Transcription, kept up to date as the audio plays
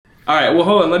All right. Well,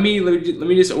 hold on. Let me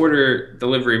just order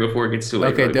delivery before it gets too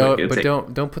late, Okay, really quick. don't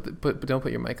It's but like, don't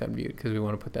put your mic on mute because we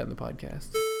want to put that in the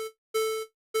podcast.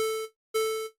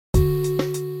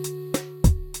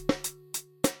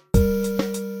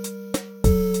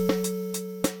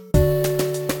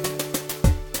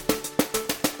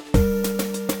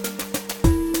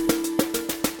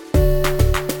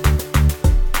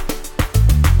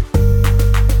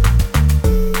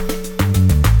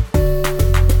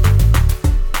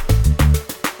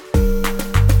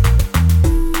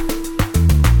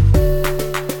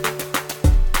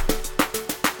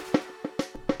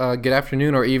 Good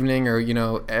afternoon or evening, or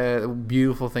a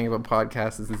beautiful thing about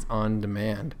podcasts is it's on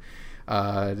demand.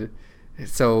 Uh,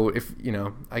 so if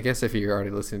I guess if you're already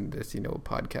listening to this, you know what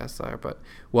podcasts are. But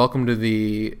welcome to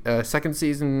the second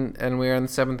season, and we're on the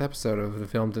seventh episode of the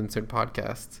Filmed Insert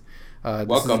podcast. This is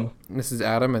welcome. this is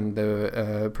Adam, and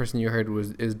the person you heard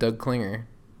is Doug Klinger.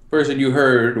 Person you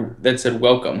heard that said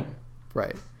welcome.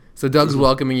 Right. So Doug's Is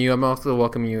welcoming you. I'm also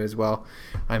welcoming you as well.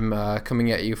 I'm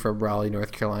coming at you from Raleigh,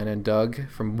 North Carolina, and Doug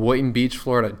from Boynton Beach,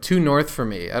 Florida. Too north for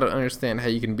me. I don't understand how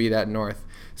you can be that north.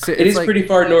 So it it's is like, pretty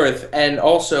far north, and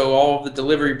also all of the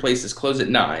delivery places close at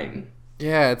 9.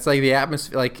 yeah, it's like the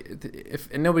atmosphere. Like,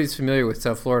 if nobody's familiar with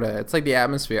South Florida, it's like the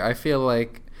atmosphere. I feel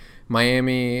like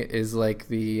Miami is like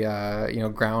the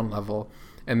ground level,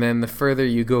 and then the further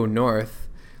you go north,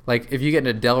 like if you get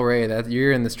into Delray, that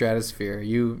you're in the stratosphere.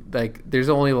 You like there's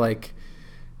only like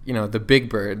the big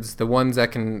birds, the ones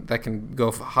that can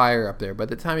go higher up there. By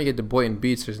the time you get to Boynton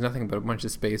Beach, there's nothing but a bunch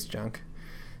of space junk.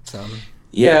 So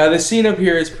Yeah, the scene up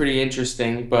here is pretty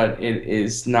interesting, but it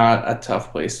is not a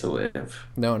tough place to live.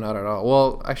 no, not at all.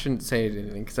 Well, I shouldn't say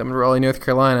anything because I'm in Raleigh, North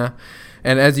Carolina,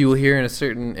 and as you will hear in a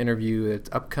certain interview that's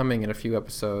upcoming in a few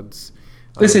episodes.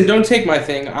 Listen, don't take my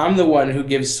thing. I'm the one who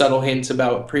gives subtle hints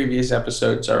about previous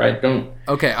episodes, all right? Don't.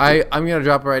 Okay, I'm gonna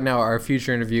drop it right now. Our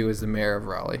future interview is the mayor of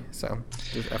Raleigh, so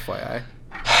just FYI.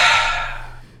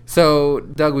 So,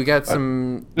 Doug, we got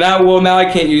some. Now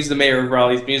I can't use the mayor of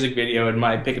Raleigh's music video in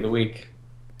my pick of the week.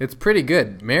 It's pretty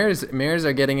good. Mayors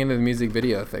are getting into the music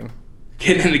video thing.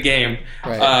 Get in the game.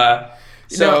 Right.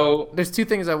 There's two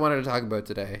things I wanted to talk about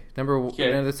today.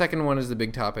 Okay. The second one is the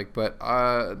big topic, but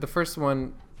the first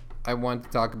one I want to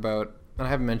talk about, and I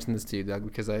haven't mentioned this to you, Doug,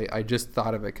 because I just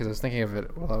thought of it because I was thinking of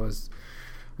it while I was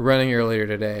running earlier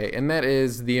today, and that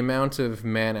is the amount of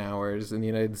man hours in the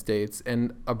United States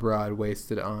and abroad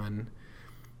wasted on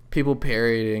people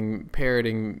parroting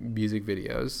music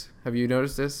videos. Have you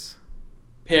noticed this?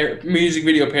 Music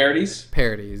video parodies.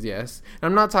 Parodies, yes. And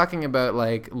I'm not talking about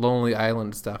like Lonely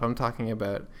Island stuff. I'm talking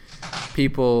about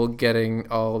people getting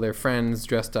all their friends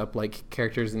dressed up like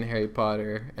characters in Harry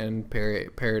Potter and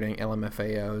parroting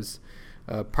LMFAO's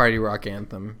Party Rock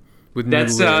Anthem with new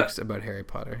That's lyrics about Harry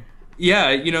Potter.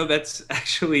 Yeah, that's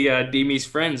actually Demi's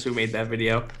friends who made that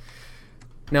video.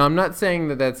 Now, I'm not saying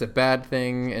that that's a bad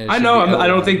thing. And it I should know. be I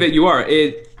don't think outlawed. that you are.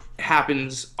 It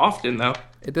happens often, though.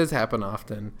 It does happen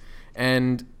often,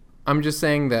 and I'm just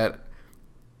saying that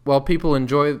while people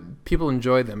enjoy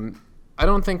them, I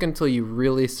don't think until you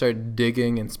really start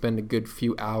digging and spend a good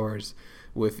few hours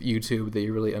with YouTube that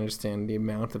you really understand the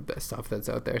amount of that stuff that's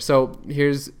out there. So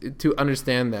here's to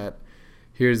understand that.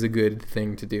 Here's a good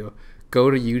thing to do: go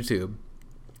to YouTube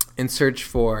and search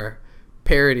for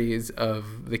parodies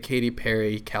of the Katy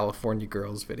Perry "California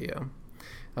Girls" video.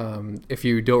 If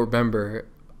you don't remember,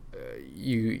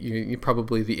 you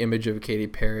probably the image of Katy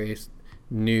Perry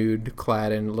nude,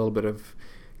 clad in a little bit of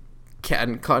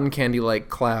cotton candy like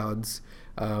clouds,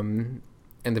 and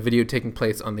the video taking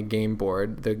place on the game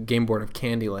board of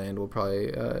Candyland will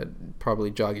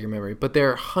probably jog your memory. But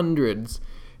there are hundreds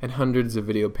and hundreds of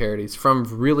video parodies, from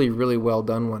really really well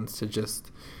done ones to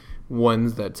just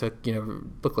ones that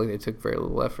look like they took very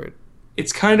little effort.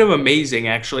 It's kind of amazing,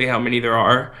 actually, how many there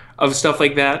are of stuff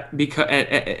like that. Because,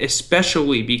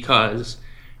 especially because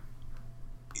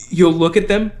you'll look at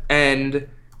them and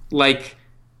like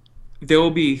there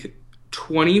will be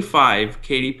 25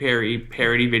 Katy Perry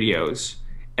parody videos,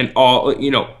 and all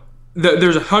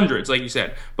there's hundreds, like you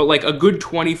said, but like a good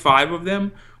 25 of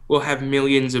them will have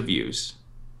millions of views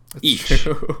That's each.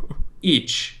 true.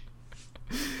 Each.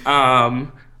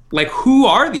 Like, who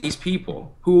are these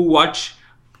people who watch,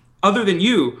 other than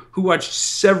you, who watch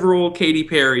several Katy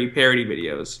Perry parody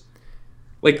videos?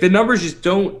 Like, the numbers just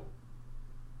don't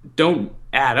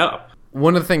add up.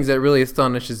 One of the things that really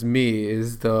astonishes me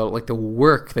is the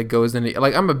work that goes into,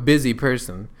 like, I'm a busy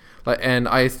person, like, and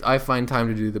I find time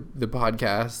to do the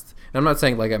podcast. And I'm not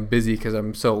saying like I'm busy because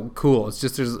I'm so cool. It's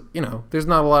just there's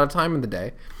not a lot of time in the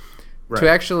day to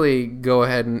actually go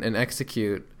ahead and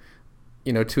execute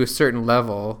to a certain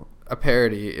level. a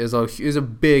parody is a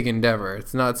big endeavor.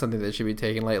 It's not something that should be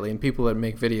taken lightly. And people that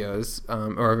make videos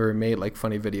or have ever made like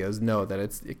funny videos know that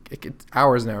it's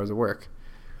hours and hours of work.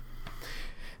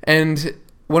 And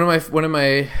one of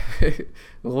my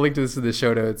we'll link to this in the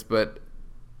show notes, but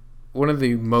one of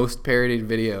the most parodied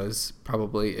videos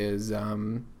probably is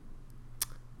I'm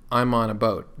on a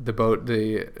boat.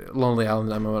 The Lonely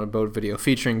Island I'm on a boat video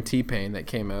featuring T-Pain that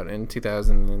came out in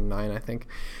 2009, I think.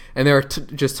 And there are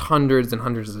just hundreds and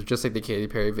hundreds of just like the Katy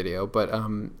Perry video, but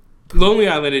Lonely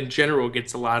Island in general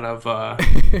gets a lot of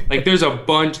like there's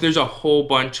a whole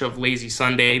bunch of Lazy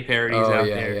Sunday parodies out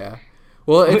there. Yeah.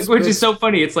 Well, which is so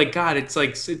funny. It's like God. It's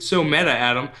so meta,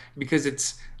 Adam, because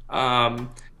it's I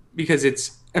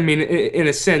mean, in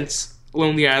a sense,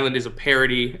 Lonely Island is a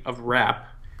parody of rap,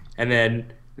 and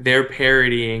then they're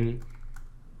parodying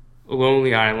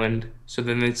Lonely Island, so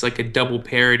then it's like a double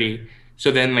parody.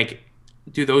 So then like,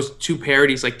 do those two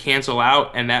parodies like cancel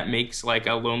out, and that makes like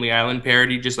a Lonely Island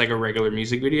parody just like a regular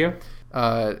music video?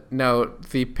 No,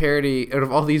 the parody out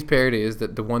of all these parodies,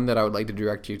 that the one that I would like to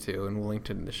direct you to, and we'll link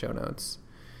to it in the show notes,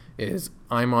 is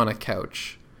 "I'm on a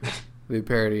Couch," the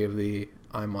parody of the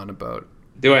 "I'm on a Boat."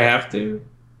 Do I have to?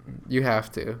 You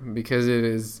have to, because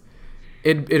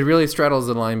it really straddles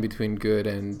the line between good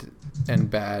and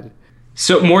bad.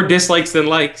 So more dislikes than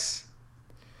likes.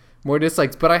 More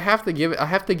dislikes, but I have to give.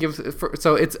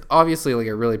 So it's obviously like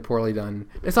a really poorly done.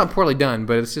 It's not poorly done,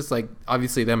 but it's just like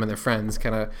obviously them and their friends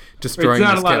kind of destroying. It's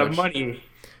not this a lot couch. of money.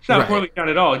 It's not poorly done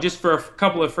at all. Just for a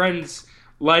couple of friends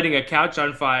lighting a couch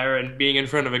on fire and being in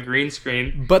front of a green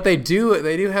screen. But they do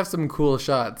have some cool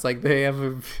shots. Like they have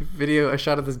a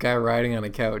shot of this guy riding on a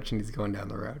couch and he's going down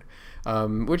the road.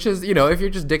 Which is, if you're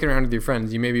just dicking around with your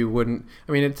friends, you maybe wouldn't.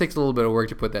 I mean, it takes a little bit of work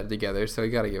to put that together, so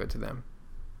you got to give it to them.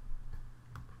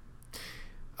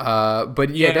 But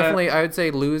yeah, definitely, I would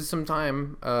say lose some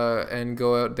time and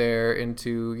go out there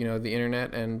into the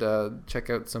internet and check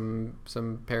out some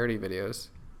parody videos.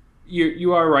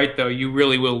 You are right though. You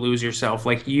really will lose yourself.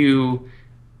 Like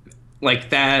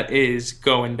that is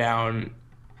going down.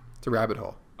 It's a rabbit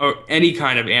hole. Or any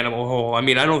kind of animal hole. I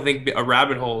mean, I don't think a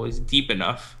rabbit hole is deep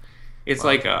enough. It's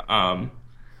like some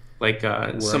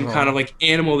kind of like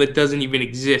animal that doesn't even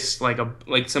exist. Like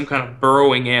some kind of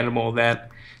burrowing animal that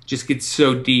just gets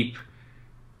so deep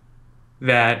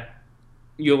that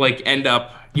you'll like end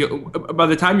up by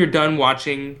the time you're done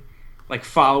watching, like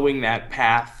following that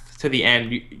path to the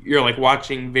end, you're like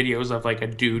watching videos of like a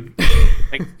dude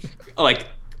like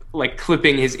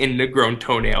clipping his ingrown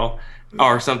toenail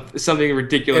or something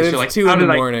ridiculous. It's you're like 2 in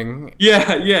the morning.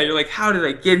 Yeah, you're like, how did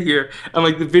I get here? And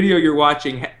like the video you're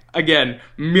watching, again,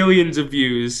 millions of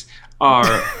views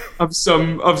are of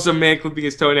some man clipping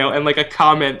his toenail, and like a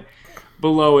comment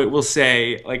below it will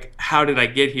say like, how did I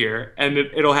get here? And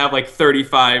it'll have like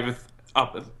 35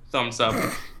 thumbs up.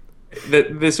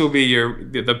 This will be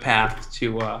the path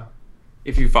to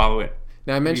if you follow it.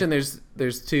 Now I mentioned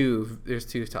there's two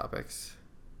topics,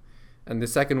 and the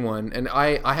second one, and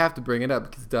I have to bring it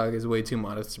up because Doug is way too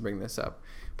modest to bring this up,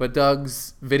 but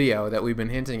Doug's video that we've been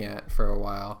hinting at for a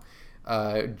while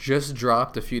just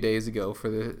dropped a few days ago for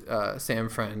the Sam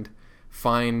Friend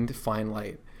Find Fine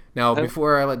Light. Now,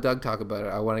 before I let Doug talk about it,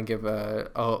 I want to give a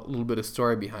little bit of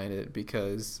story behind it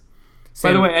because...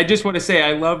 By the way, I just want to say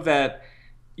I love that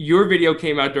your video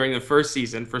came out during the first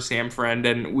season for Sam Friend,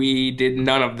 and we did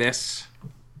none of this.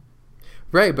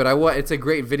 Right, but it's a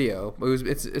great video.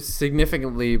 It's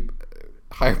significantly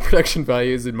higher production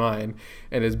values than mine,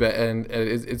 and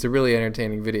it's a really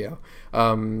entertaining video.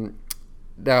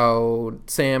 Now,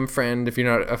 Sam Friend, if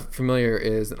you're not familiar,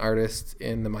 is an artist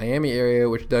in the Miami area,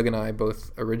 which Doug and I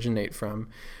both originate from.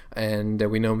 And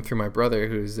we know him through my brother,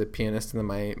 who's a pianist in the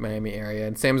Miami area.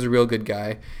 And Sam's a real good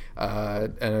guy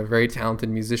and a very talented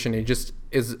musician. He just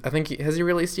is, I think, has he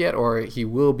released yet? Or he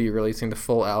will be releasing the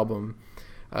full album.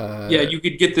 Yeah, you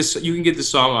can get the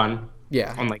song on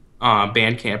like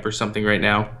Bandcamp or something right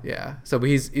now. Yeah, so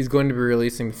he's going to be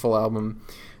releasing the full album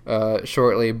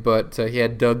shortly, but he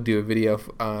had Doug do a video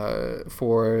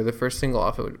for the first single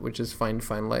off of it, which is Find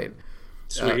Fine Light.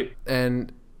 Sweet.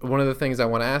 And one of the things I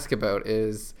want to ask about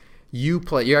is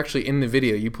you're actually in the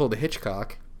video. You pulled a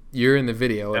Hitchcock. You're in the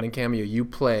video, and in cameo you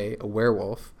play a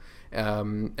werewolf.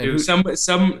 Some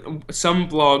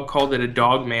blog called it a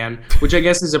dog man, which I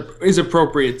guess is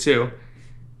appropriate too.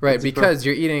 Right, because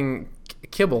you're eating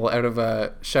kibble out of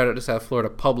a, shout out to South Florida,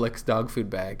 Publix dog food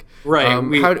bag. Right.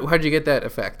 How'd you get that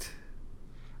effect?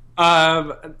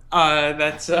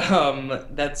 That's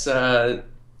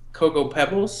Cocoa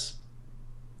Pebbles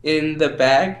in the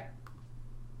bag.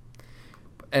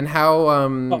 And how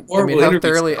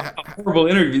horrible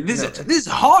interview. This is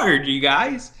hard, you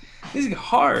guys. This is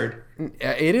hard.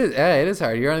 It is. Yeah, it is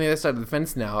hard. You're on the other side of the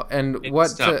fence now. And It's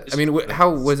what? tough. I mean, how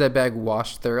was that bag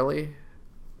washed thoroughly?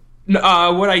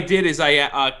 What I did is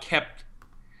I kept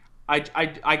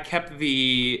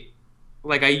the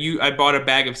like I bought a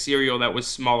bag of cereal that was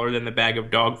smaller than the bag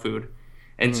of dog food,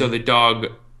 and so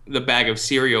the bag of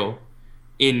cereal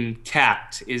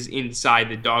intact is inside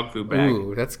the dog food bag.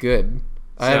 Ooh, that's good.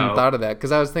 I hadn't So thought of that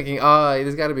because I was thinking, oh,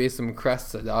 there's got to be some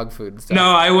crusts of dog food and stuff. no,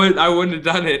 I wouldn't have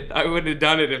done it. I wouldn't have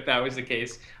done it if that was the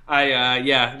case.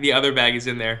 Yeah, the other bag is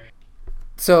in there.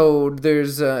 So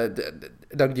there's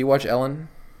Doug. Do you watch Ellen?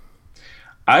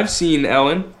 I've seen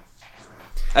Ellen.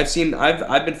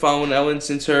 I've been following Ellen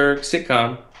since her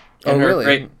sitcom Oh, and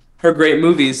really? her great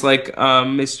movies like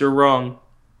Mr. Wrong.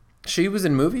 She was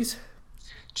in movies.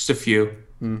 Just a few.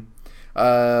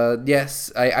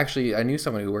 Yes, I knew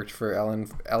someone who worked for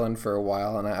Ellen for a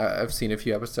while, and I've seen a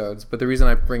few episodes. But the reason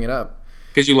I bring it up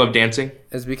Because you love dancing.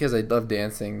 is because I love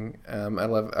dancing. I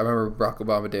remember Barack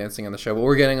Obama dancing on the show, but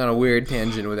we're getting on a weird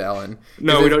tangent with Ellen.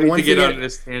 No, we don't need to Once get you on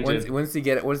this tangent. Once you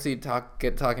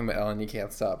get talking about Ellen, you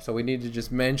can't stop. So we need to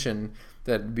just mention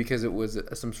that because it was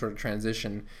some sort of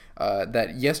transition,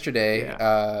 that yesterday,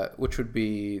 which would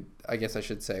be, I guess I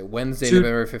should say, Wednesday,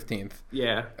 November 15th,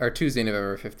 Yeah. or Tuesday,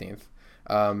 November 15th,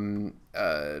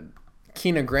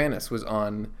 Kina Grannis was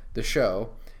on the show,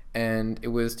 and it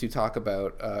was to talk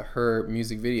about her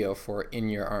music video for "In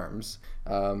Your Arms,"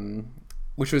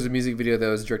 which was a music video that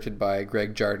was directed by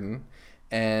Greg Jardin,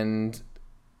 and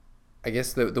I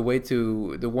guess this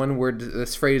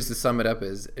phrase to sum it up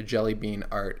is jelly bean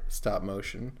art stop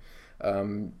motion.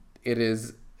 It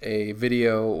is a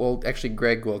video. Well, actually,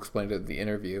 Greg will explain it in the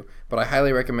interview, but I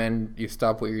highly recommend you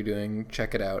stop what you're doing,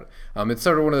 check it out. It's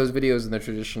sort of one of those videos in the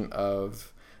tradition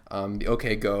of the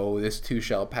OK Go, This Too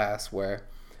Shall Pass, where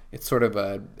it's sort of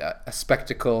a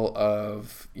spectacle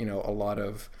of a lot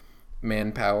of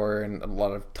manpower and a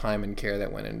lot of time and care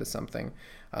that went into something.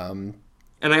 And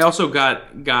I also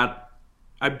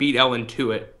I beat Ellen to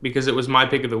it because it was my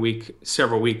pick of the week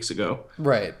several weeks ago.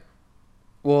 Right.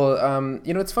 Well,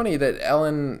 it's funny that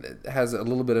Ellen has a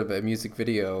little bit of a music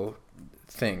video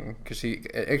thing because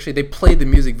they played the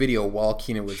music video while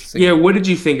Kina was singing. Yeah, what did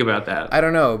you think about that? I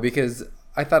don't know, because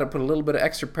I thought it put a little bit of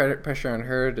extra pressure on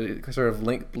her to sort of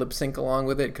lip sync along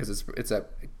with it because it's a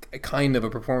kind of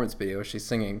a performance video. She's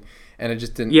singing, and it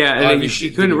just didn't. Yeah, and obviously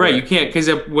you couldn't. didn't Right, work. you can't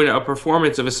because when a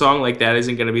performance of a song like that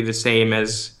isn't going to be the same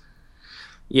as.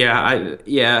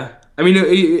 Yeah, I mean,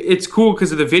 it's cool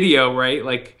because of the video, right?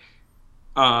 Like,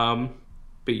 but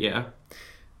yeah.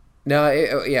 No,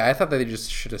 I thought that they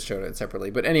just should have showed it separately.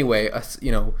 But anyway, us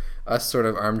sort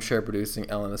of armchair producing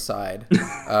Ellen aside.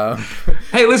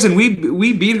 Hey, listen,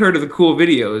 we beat her to the cool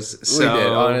videos. So we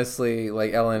did, honestly.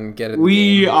 Like, Ellen, get it.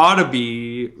 We ought to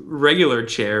be regular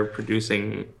chair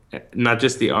producing, not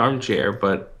just the armchair,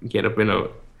 but get up in a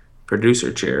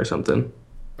producer chair or something.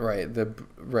 Right,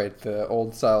 the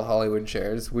old style Hollywood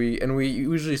chairs. We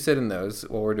usually sit in those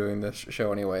while we're doing this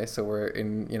show anyway. So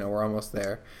we're almost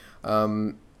there.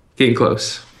 Getting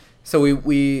close. So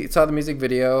we saw the music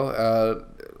video,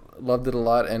 loved it a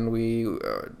lot, and we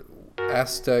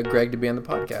asked Greg to be on the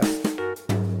podcast.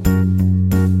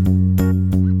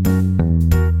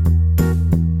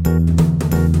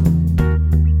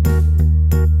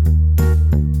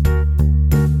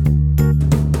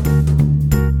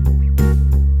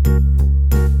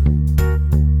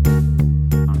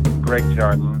 Greg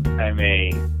Jardin. I'm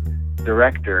a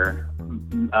director,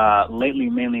 lately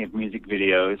mainly of music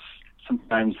videos,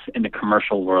 sometimes in the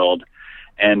commercial world,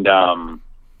 and I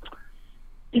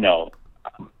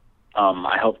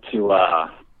hope to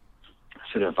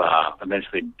sort of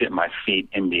eventually dip my feet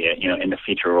in the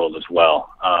feature world as well.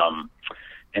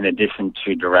 In addition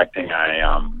to directing,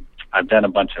 I've done a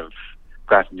bunch of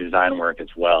graphic design work as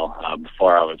well.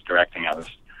 Before I was directing, I was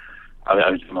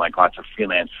doing like lots of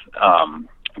freelance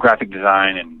graphic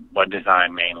design and web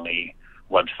design, mainly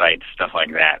websites, stuff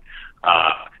like that.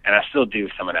 And I still do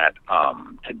some of that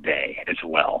today as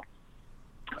well.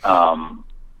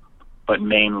 But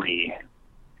mainly,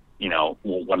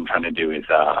 what I'm trying to do is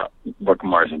work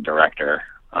more as a director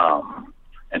and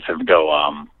sort of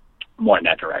go more in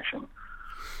that direction.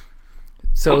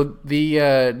 So the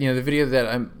video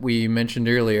that we mentioned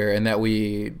earlier, and that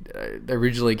we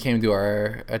originally came to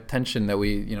our attention that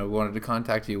we wanted to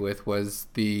contact you with, was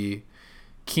the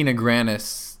Kina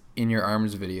Grannis "In Your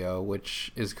Arms" video,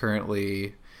 which is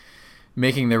currently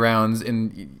making the rounds.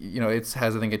 It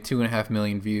has, I think, 2.5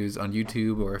 million views on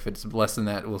YouTube, or if it's less than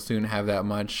that, we'll soon have that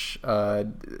much.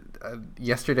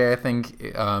 Yesterday, I think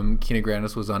Kina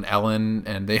Grannis was on Ellen,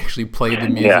 and they actually played the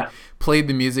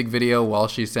music video while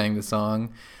she sang the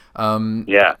song.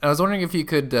 Yeah. I was wondering if you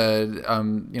could,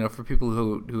 for people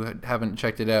who haven't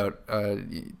checked it out,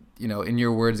 in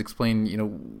your words, explain,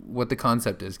 what the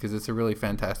concept is, because it's a really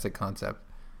fantastic concept.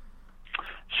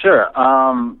 Sure.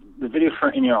 The video for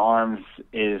In Your Arms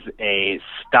is a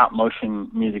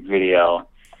stop-motion music video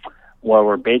where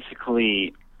we're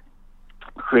basically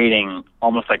creating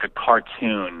almost like a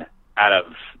cartoon out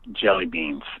of jelly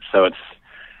beans. So it's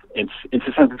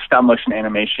a sense of stop-motion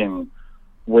animation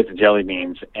with jelly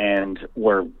beans, and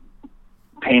we're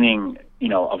painting,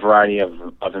 a variety of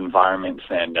environments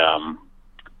and to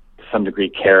some degree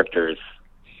characters,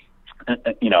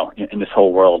 in this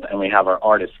whole world. And we have our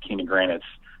artist, Kina Granitz,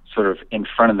 sort of in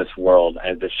front of this world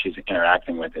as if she's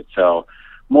interacting with it. So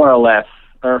more or less,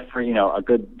 or for, a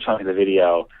good chunk of the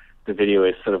video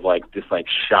is sort of like this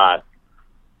shot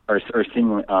or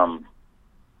seemingly,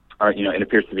 it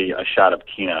appears to be a shot of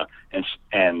Kina,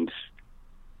 and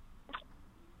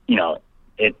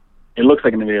it looks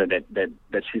like in the video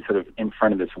that she's sort of in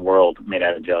front of this world made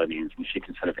out of jelly beans, and she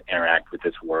can sort of interact with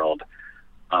this world.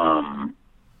 So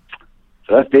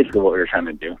that's basically what we were trying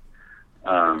to do.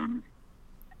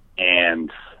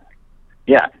 And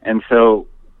so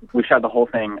we shot the whole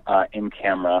thing in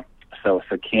camera. So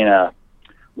Kina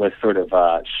was sort of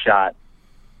shot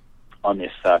on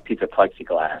this piece of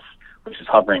plexiglass, which is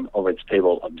hovering over this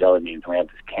table of jelly beans. And we have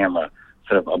this camera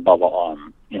sort of above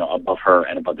her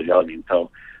and above the jelly beans.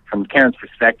 So from Karen's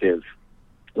perspective,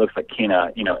 it looks like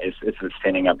Kina, is sort of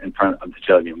standing up in front of the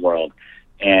jelly bean world.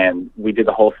 And we did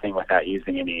the whole thing without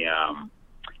using any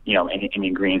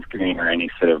green screen or any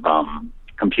sort of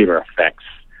computer effects.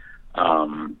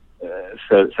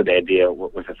 So the idea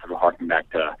was to sort of harken back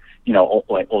to,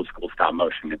 old school stop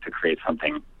motion, to create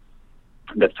something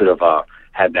that sort of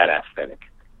had that aesthetic.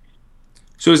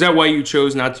 So is that why you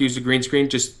chose not to use the green screen,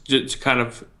 just to kind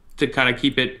of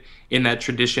keep it in that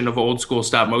tradition of old school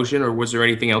stop motion, or was there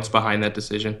anything else behind that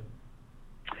decision?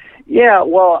 Yeah,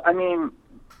 well, I mean,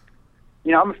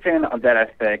 I'm a fan of that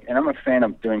aesthetic, and I'm a fan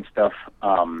of doing stuff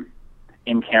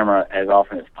in camera as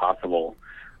often as possible.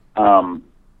 And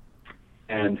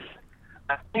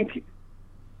I think,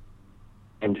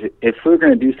 if we were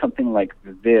going to do something like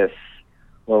this,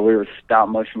 where we were stop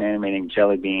motion animating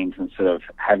jelly beans and sort of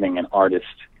having an artist,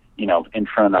 in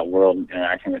front of that world and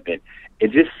interacting with it,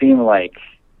 it just seemed like,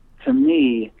 to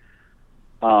me,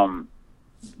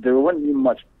 there wouldn't be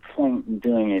much point in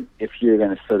doing it if you're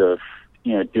going to sort of,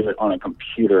 do it on a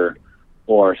computer,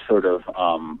 or sort of,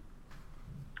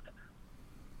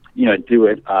 do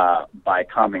it by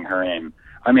comping her in.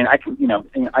 I mean, I can see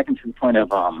the point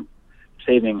of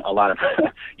saving a lot of,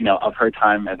 of her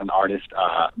time as an artist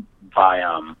by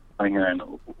putting her in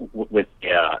with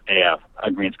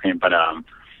a green screen. But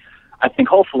I think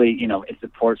hopefully, it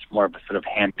supports more of a sort of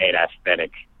handmade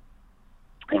aesthetic,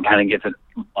 and kind of gives it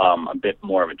a bit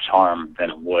more of a charm than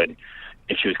it would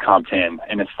if she was comped in.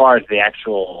 And as far as the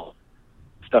actual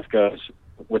stuff goes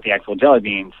with the actual jelly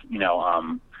beans,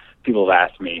 people have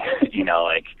asked me,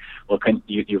 well,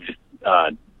 you've just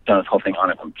done this whole thing on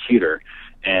a computer.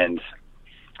 And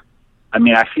I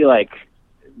mean, I feel like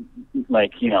my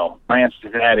answer to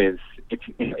that is, if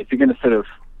you're going to sort of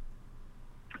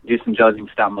do some jelly bean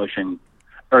stop motion,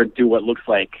 or do what looks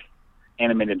like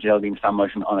animated jelly bean stop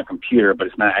motion on a computer, but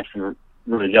it's not actually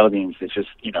really jelly beans, it's just,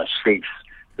 shapes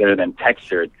that are then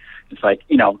textured. It's like,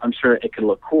 I'm sure it could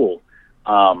look cool,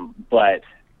 but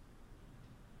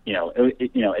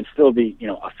it'd still be,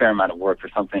 a fair amount of work for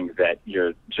something that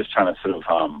you're just trying to sort of,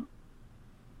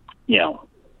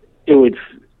 it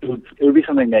would be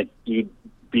something that you'd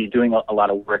be doing a lot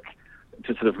of work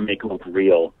to sort of make it look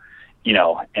real,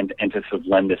 and to sort of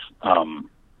lend this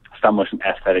stop motion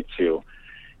aesthetic to.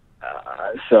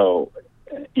 So,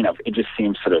 it just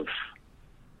seems sort of,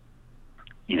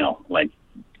 like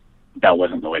that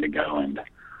wasn't the way to go, and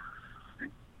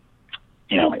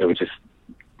it was just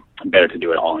better to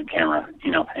do it all in camera,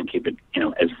 and keep it,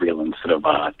 as real and sort of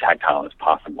tactile as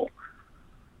possible.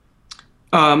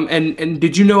 And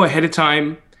did you know ahead of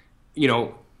time,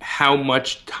 how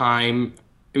much time?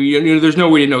 I mean, there's no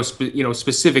way to know,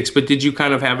 specifics, but did you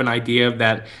kind of have an idea of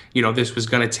that? This was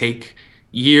going to take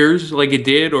years, like it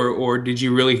did, or did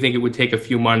you really think it would take a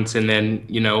few months and then,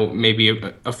 maybe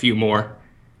a few more?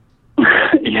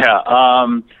 Yeah,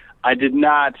 I did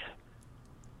not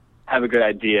have a good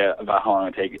idea about how long it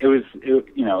would take. It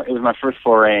was my first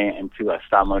foray into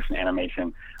stop motion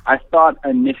animation. I thought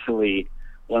initially,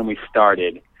 when we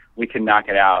started, we could knock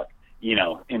it out, in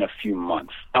a few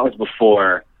months. That was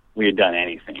before we had done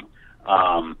anything.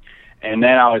 And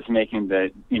then I was making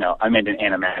I made an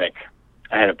animatic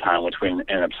ahead of time, which we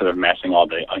ended up sort of matching all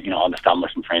the stop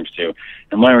motion frames to.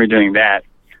 And when we were doing that,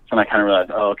 when I kind of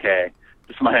realized, oh, okay,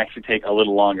 this might actually take a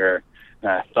little longer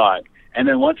than I thought. And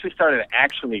then once we started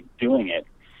actually doing it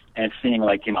and seeing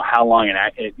like, how long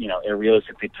it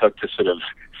realistically took to sort of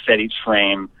set each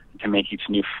frame, to make each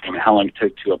new frame, and how long it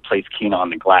took to place Kina on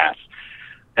the glass,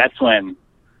 that's when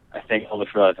I think all of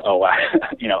us realized, oh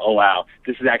wow,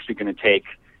 this is actually going to take,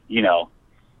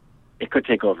 it could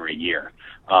take over a year.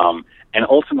 And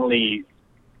ultimately,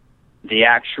 the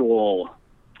actual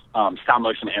stop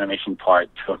motion animation part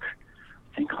took,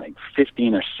 I think, like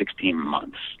 15 or 16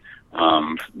 months.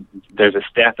 There's a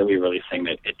stat that we released saying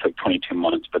that it took 22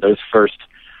 months, but this first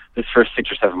 6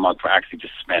 or 7 months were actually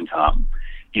just spent,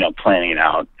 planning it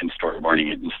out and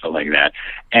storyboarding it and stuff like that.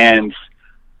 And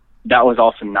that was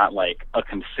also not like a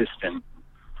consistent,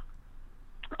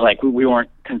 like we weren't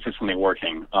consistently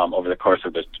working over the course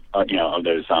of this, of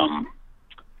those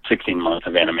 16 months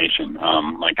of animation.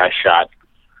 Like I shot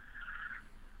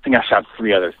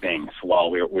 3 other things while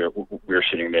we were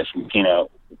shooting this, and Kina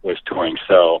was touring.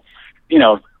 So,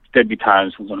 there'd be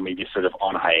times when we'd be sort of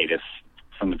on hiatus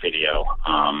from the video,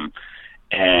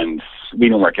 and we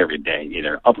didn't work every day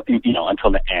either.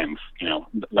 Until the end.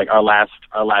 Like our last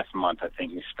month, I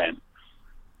think we spent.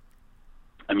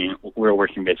 I mean, we were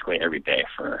working basically every day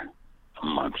for a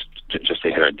month just to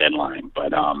hit our deadline.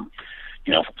 But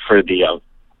for the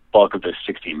bulk of those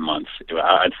 16 months,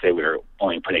 I'd say we were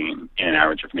only putting in an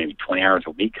average of maybe 20 hours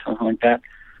a week, something like that.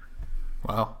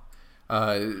 Wow.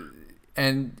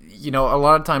 And, a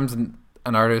lot of times an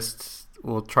artist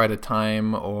will try to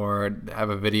time or have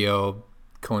a video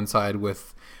coincide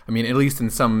with, at least in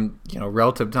some,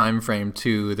 relative time frame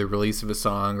to the release of a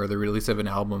song or the release of an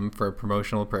album for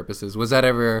promotional purposes. Was that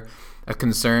ever a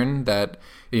concern that,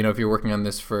 if you're working on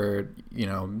this for,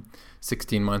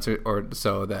 16 months or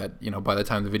so, that, by the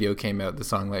time the video came out, the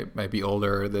song might be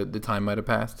older, or the time might have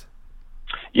passed?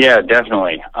 Yeah,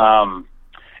 definitely.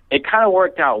 It kind of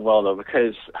worked out well, though,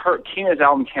 because Kina's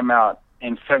album came out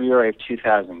in February of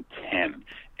 2010,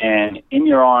 and In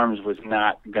Your Arms was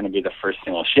not going to be the first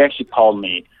single. She actually called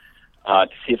me to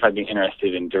see if I'd be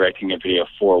interested in directing a video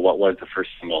for what was the first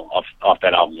single off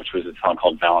that album, which was a song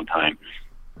called Valentine.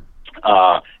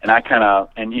 And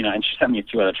and she sent me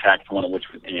 2 other tracks, one of which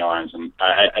was In Your Arms, and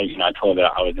I told her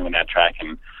that I was doing that track,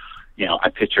 and I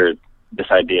pitched her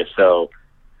this idea. So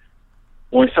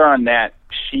when we started on that,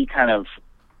 she kind of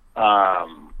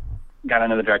got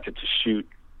another director to shoot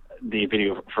the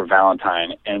video for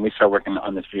Valentine, and we started working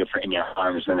on this video for In Your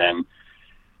Arms, and then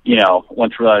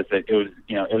once we realized that it was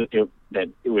that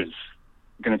it was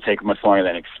going to take much longer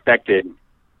than expected,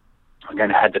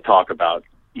 again, I had to talk about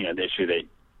the issue that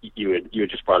you had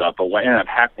just brought up. But what ended up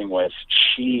happening was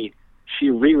she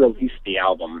re-released the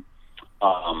album,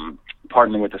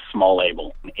 partnering with a small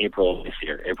label in April of this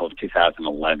year, April of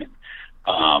 2011.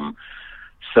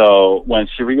 So when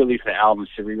she re-released the album,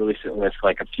 she re-released it with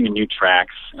like a few new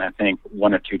tracks, and I think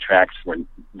 1 or 2 tracks were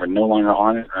no longer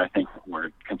on it, or I think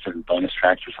were considered bonus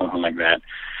tracks or something like that.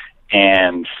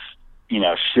 And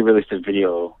she released a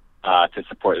video to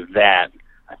support that,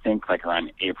 I think like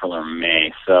around April or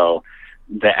May. So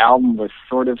the album was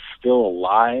sort of still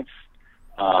alive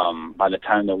by the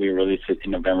time that we released it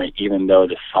in November, even though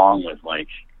the song was like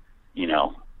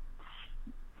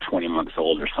 20 months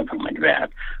old or something like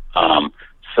that.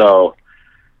 So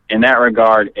in that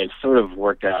regard, it sort of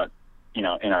worked out, in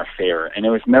our favor, and it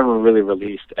was never really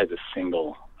released as a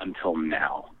single until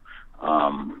now.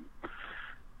 So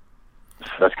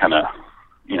that's kind of,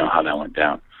 how that went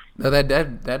down. No,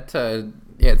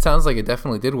 it sounds like it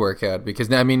definitely did work out, because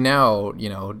now,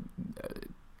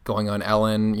 going on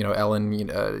Ellen,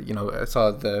 I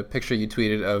saw the picture you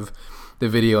tweeted of the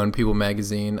video in People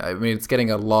magazine. It's getting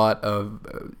a lot of,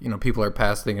 people are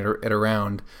passing it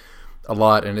around a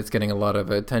lot, and it's getting a lot of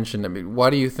attention.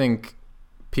 Why do you think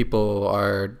people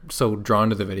are so drawn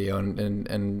to the video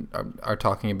and are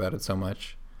talking about it so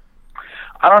much?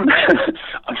 I don't know.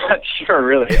 I'm not sure,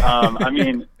 really. I'm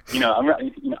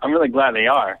really glad they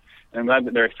are. And I'm glad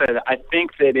that they're excited. I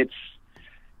think that it's,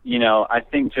 I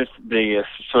think just the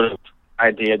sort of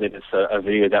idea that it's a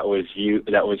video that was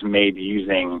made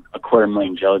using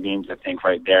 250,000 jelly beans, I think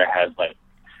right there has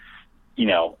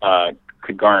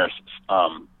could garner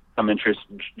some interest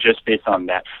just based on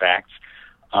that fact.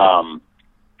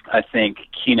 I think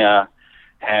Kina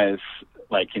has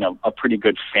a pretty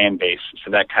good fan base,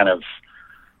 so that kind of,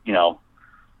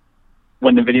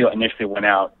 when the video initially went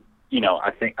out,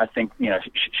 I think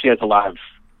she has a lot of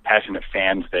passionate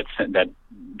fans that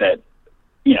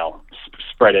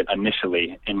spread it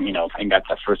initially and got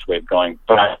that first wave going.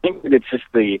 But I think that it's just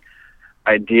the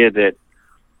idea that,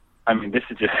 this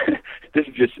is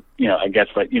just I guess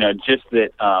just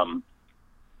that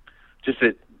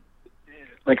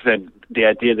like I said, the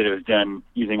idea that it was done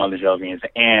using all the jelly beans,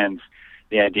 and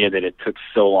the idea that it took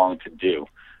so long to do.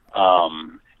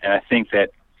 And I think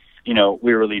that,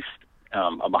 we released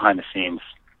a behind the scenes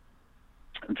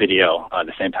video at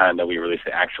the same time that we released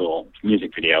the actual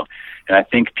music video. And I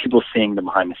think people seeing the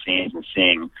behind the scenes and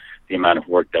seeing the amount of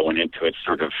work that went into it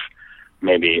sort of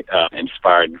maybe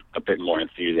inspired a bit more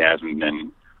enthusiasm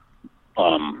than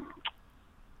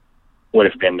would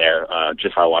have been there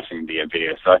just by watching the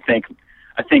video. So I think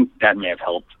that may have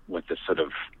helped with this sort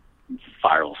of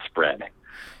viral spread.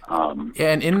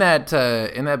 And in that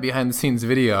behind the scenes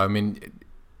video, I mean,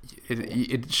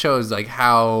 it shows like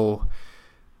how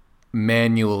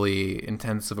manually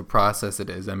intensive a process it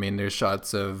is. I mean, there's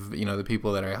shots of, the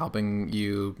people that are helping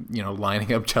you,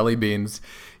 lining up jelly beans,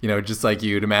 just like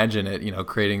you'd imagine it,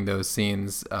 creating those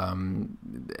scenes. And,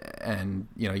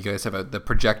 you guys have the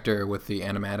projector with the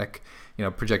animatic,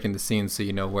 projecting the scenes so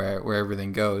where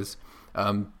everything goes.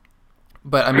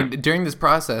 But I mean, during this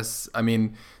process, I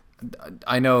mean,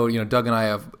 I know, Doug and I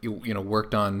have,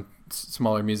 worked on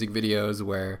smaller music videos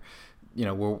where,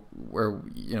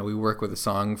 we work with a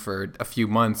song for a few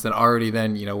months and already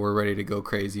then, we're ready to go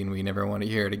crazy and we never want to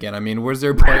hear it again. I mean, was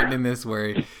there a point in this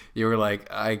where you were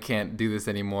like, I can't do this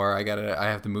anymore. I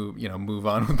have to move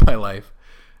on with my life?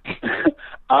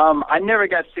 I never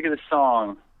got sick of the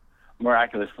song,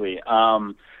 miraculously.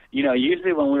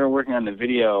 Usually when we were working on the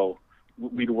video,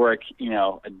 we'd work,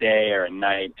 a day or a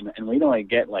night, and we'd only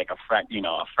get like a fraction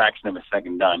of a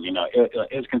second done. It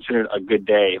was considered a good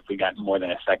day if we got more than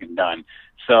a second done.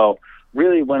 So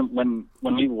really, when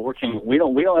we were working, we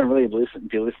don't really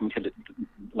be listening to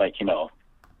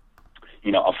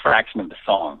a fraction of the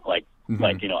song, like a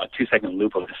 2-second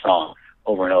loop of the song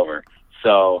over and over.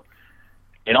 So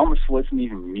it almost wasn't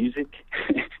even music,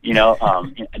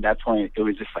 at that point it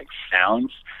was just like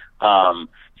sounds.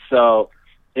 So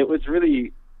it was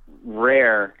really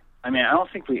rare. I mean, I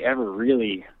don't think we ever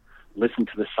really listened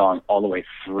to the song all the way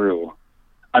through.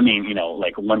 I mean,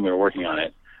 like when we were working on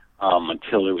it,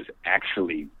 until it was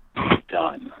actually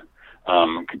done.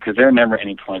 Because there are never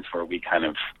any points where we kind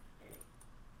of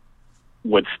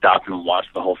would stop and watch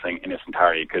the whole thing in its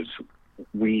entirety, because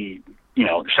we,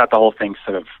 shot the whole thing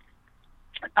sort of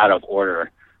out of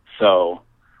order. So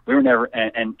we were never,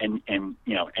 and in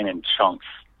chunks.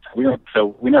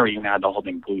 So we never even had the whole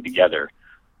thing glued together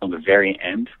till the very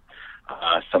end.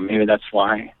 So maybe that's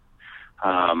why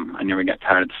I never got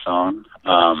tired of the song.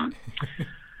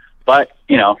 But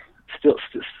still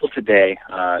today,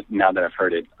 now that I've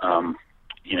heard it,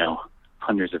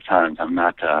 hundreds of times, I'm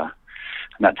not tired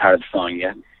of the song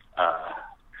yet.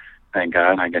 Thank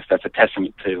God. I guess that's a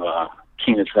testament to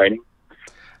Keena's writing.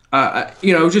 I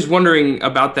was just wondering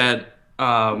about that.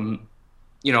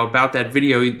 About that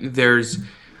video. There's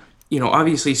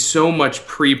obviously so much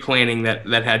pre-planning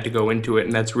that had to go into it,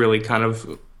 and that's really kind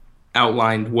of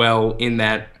outlined well in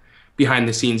that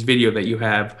behind-the-scenes video that you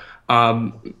have.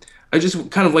 I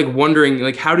just kind of like wondering,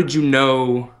 like, how did you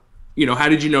know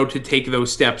to take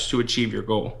those steps to achieve your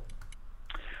goal?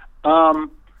 I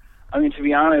mean, to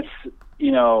be honest,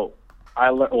 I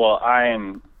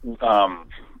and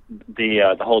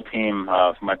the whole team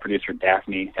of my producer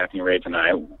Daphne Raids and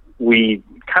I, we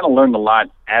kind of learned a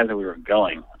lot as we were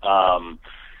going.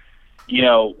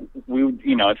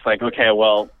 It's like, okay,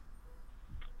 well,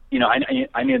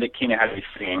 I knew that Keena had to be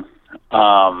singing,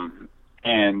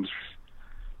 and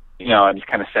I just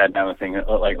kind of sat down and thinking,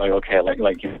 okay,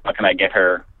 how can I get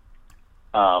her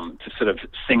to sort of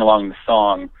sing along the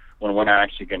song when we're not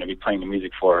actually going to be playing the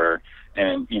music for her?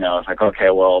 And it's like, okay,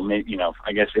 well, maybe,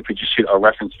 I guess if we just shoot a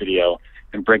reference video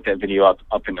and break that video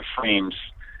up into frames,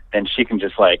 then she can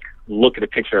just like look at a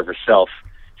picture of herself,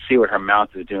 see what her mouth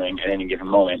is doing at any given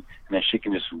moment, and then she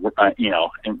can just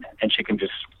and she can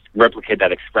just replicate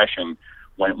that expression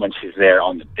when she's there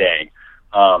on the day.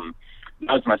 That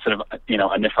was my sort of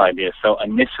initial idea. So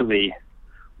initially,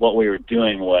 what we were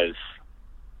doing was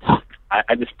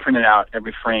I just printed out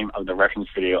every frame of the reference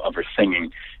video of her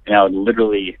singing, and I would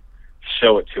literally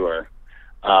show it to her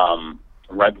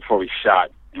right before we shot,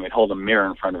 and we'd hold a mirror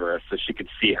in front of her so she could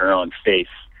see her own face.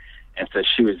 And so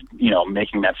she was,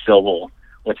 making that syllable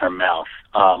with her mouth.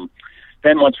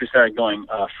 Then once we started going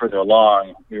further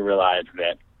along, we realized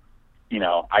that,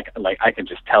 I could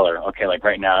just tell her, okay, like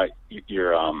right now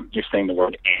you're saying the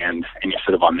word and you're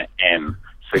sort of on the N.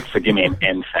 So give me an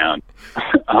N sound.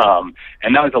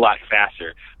 And that was a lot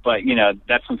faster. But,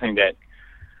 that's something that,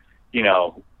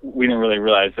 we didn't really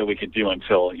realize that we could do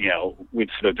until, we'd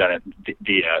sort of done it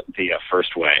the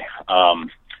first way.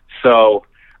 So,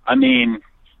 I mean,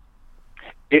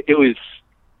 it was,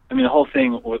 I mean, the whole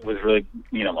thing was really,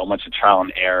 a bunch of trial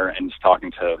and error and just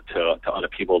talking to other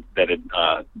people that had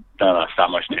done stop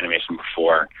motion animation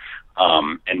before,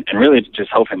 and really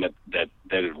just hoping that it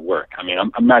would work. I mean,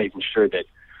 I'm not even sure that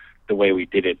the way we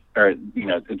did it, or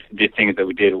the things that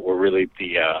we did were really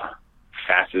the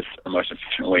fastest or most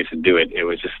efficient ways to do it. It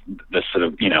was just the sort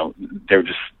of, they were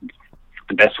just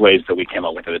the best ways that we came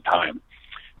up with at the time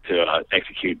to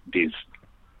execute these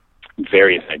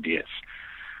various ideas.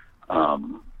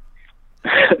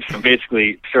 So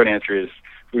basically, short answer is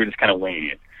we were just kind of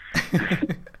winging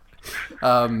it.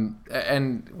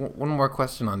 And one more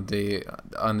question on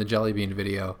the jelly bean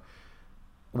video.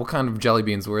 What kind of jelly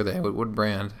beans were they? What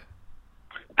brand?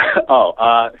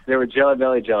 They were Jelly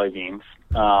Belly jelly beans.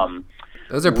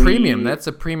 Those are premium. That's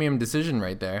a premium decision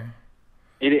right there.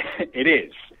 It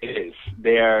is.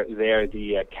 They are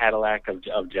the Cadillac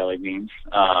of jelly beans.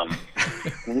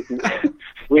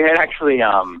 We had actually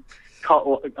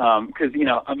because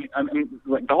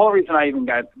the whole reason I even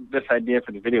got this idea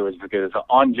for the video is because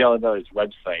on Jelly Belly's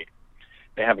website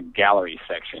they have a gallery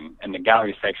section, and the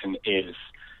gallery section is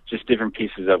just different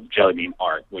pieces of jelly bean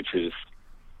art, which is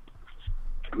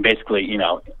basically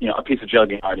a piece of jelly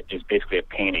bean art is basically a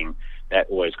painting that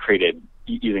was created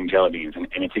using jelly beans. And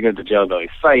if you go to the Jelly Belly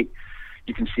site,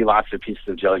 you can see lots of pieces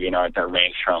of jelly bean art that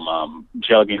range from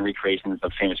jelly bean recreations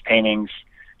of famous paintings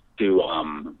to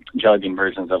jelly bean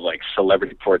versions of like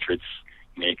celebrity portraits.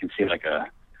 You can see like a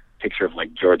picture of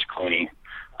like George Clooney,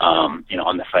 on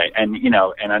the site. And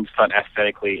I just thought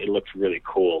aesthetically it looked really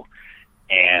cool,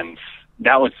 and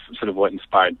that was sort of what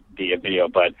inspired the video.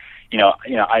 But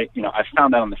I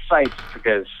found that on the site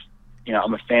because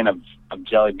I'm a fan of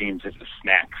jelly beans as a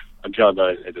snack, of Jelly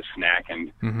Belly as a snack,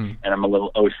 and I'm a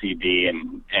little OCD,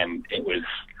 and it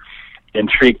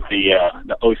intrigued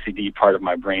the OCD part of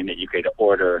my brain that you could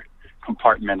order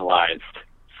compartmentalized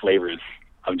flavors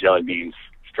of jelly beans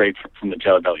straight from the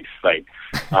Jelly Belly site.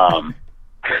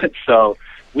 So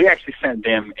we actually sent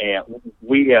them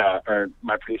or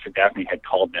my producer Daphne had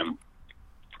called them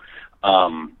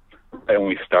right when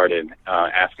we started,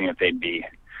 asking if they'd be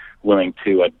willing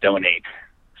to donate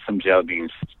some jelly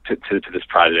beans to this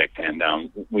project, and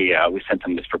we sent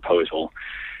them this proposal,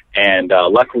 and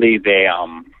luckily they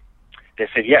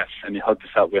said yes, and they hooked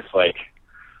us up with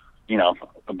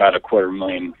about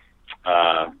 250,000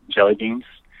 jelly beans,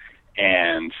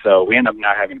 and so we ended up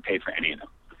not having to pay for any of them.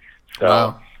 So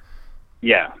wow.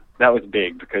 Yeah, that was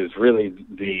big because really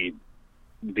the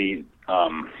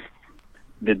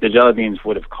jelly beans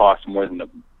would have cost more than the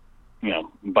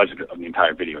budget of the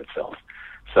entire video itself.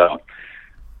 So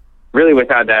really,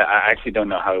 without that, I actually don't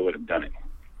know how we would have done it.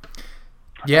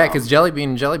 Yeah, because jelly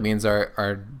beans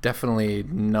are definitely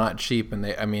not cheap, and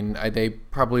they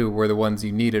probably were the ones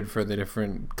you needed for the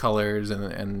different colors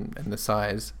and the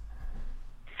size.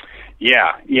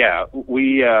 Yeah.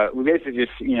 We basically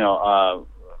just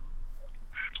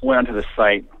went onto the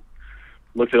site,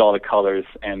 looked at all the colors,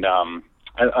 and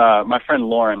my friend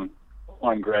Lauren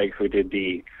Gregg, who did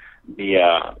the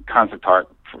concept art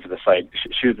for the site,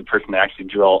 she was the person that actually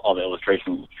drew all the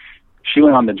illustrations. She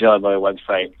went on the Jelly Belly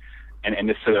website and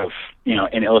just sort of,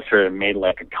 in Illustrator made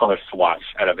like a color swatch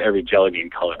out of every jelly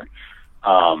bean color,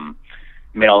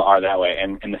 made all the art that way,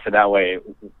 and so that way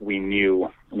we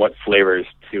knew what flavors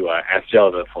to ask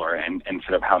Jelly Belly for, and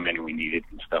sort of how many we needed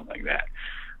and stuff like that.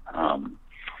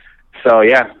 So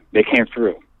yeah, they came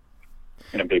through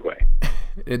in a big way.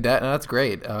 That's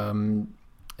great. And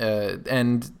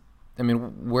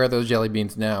where are those jelly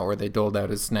beans now? Are they doled out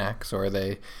as snacks, or are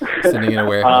they sitting in a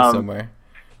warehouse somewhere?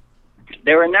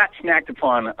 They were not snacked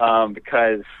upon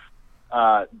because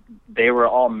they were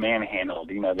all manhandled.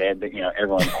 They had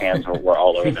everyone's hands were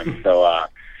all over them. So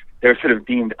they were sort of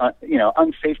deemed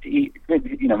unsafe to eat.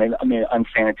 Maybe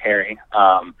unsanitary.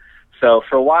 So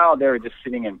for a while they were just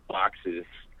sitting in boxes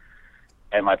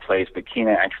at my place. But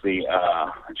Kina actually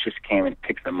just came and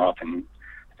picked them up, and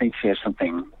I think she has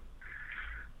something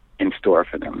in store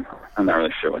for them. I'm not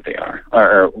really sure what they are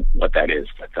or what that is,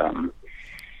 but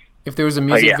if there was a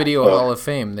music video Hall of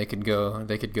Fame, they could go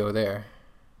there.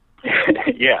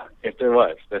 Yeah, if there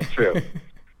was, that's true.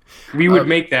 We would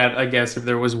make that, I guess, if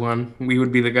there was one. We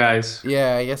would be the guys.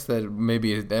 Yeah, I guess that may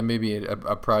be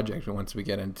a project once we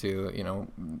get into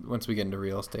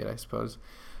real estate, I suppose.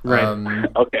 Right.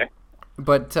 Okay.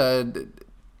 But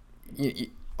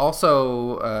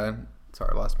also, sorry,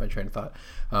 I lost my train of thought.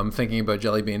 Thinking about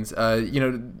jelly beans,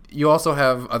 you also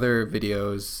have other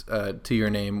videos to your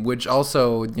name, which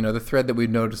also, the thread that we've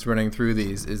noticed running through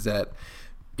these is that,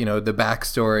 the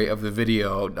backstory of the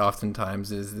video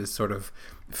oftentimes is this sort of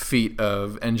feat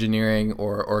of engineering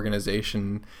or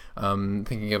organization.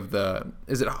 Thinking of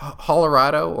is it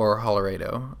Colorado or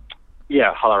Colorado?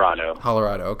 Yeah, Colorado.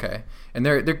 Colorado, okay. And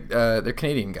they're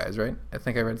Canadian guys, right? I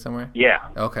think I read somewhere. Yeah.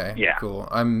 Okay. Yeah. Cool.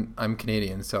 I'm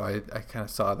Canadian, so I kind of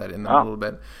saw that in them a little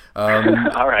bit.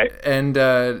 All right. And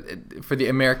for the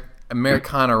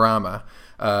Americanorama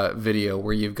video,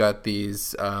 where you've got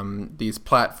these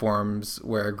platforms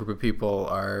where a group of people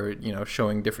are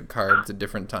showing different cards at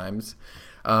different times.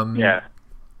 Yeah.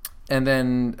 And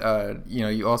then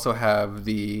you also have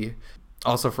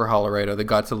also for Colorado, the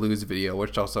Got to Lose video,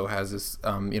 which also has this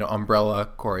umbrella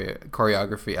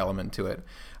choreography element to it.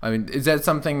 I mean, is that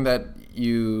something that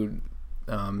you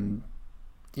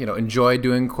enjoy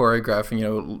doing,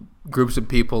 choreographing groups of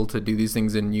people to do these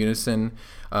things in unison,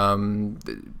 and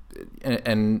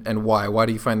why? Why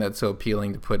do you find that so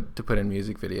appealing to put in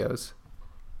music videos?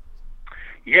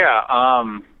 Yeah,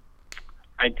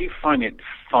 I do find it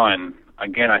fun.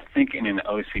 Again, I think in an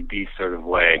OCD sort of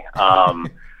way.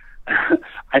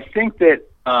 I think that,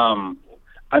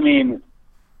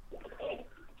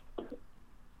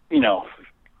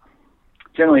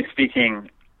 generally speaking,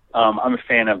 I'm a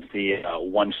fan of the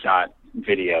one-shot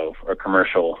video or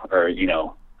commercial or,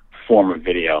 form of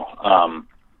video.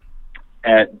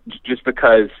 And just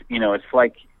because, it's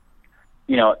like,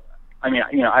 I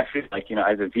feel like,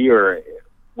 as a viewer,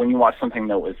 when you watch something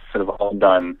that was sort of all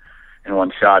done in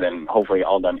one shot and hopefully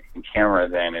all done in camera,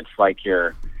 then it's like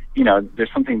you're,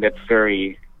 there's something that's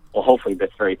very, well, hopefully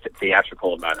that's very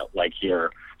theatrical about it. Like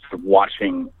you're sort of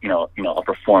watching, a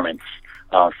performance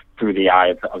through the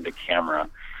eyes of the camera.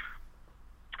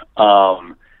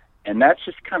 And that's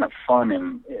just kind of fun.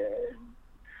 And,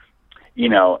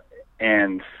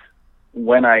 and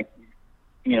when I,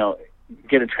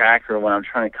 get a track or when I'm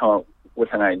trying to come up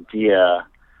with an idea,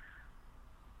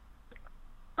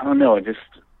 I don't know, just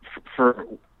for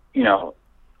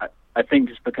I think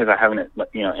just because I have an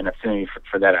affinity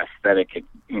for that aesthetic,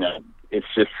 it's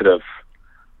just sort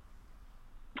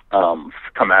of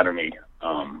come out of me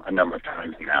a number of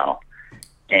times now.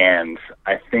 And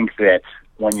I think that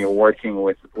when you're working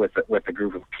with a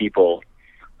group of people,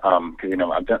 because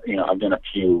I've done a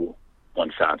few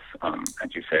one shots,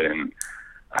 as you said, and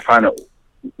I find that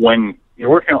when you're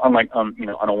working on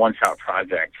on a one shot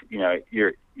project,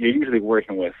 you're usually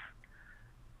working with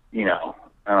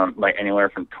like anywhere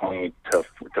from 20 to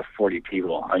 40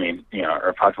 people. I mean,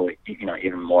 or possibly,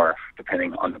 even more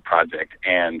depending on the project.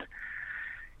 And,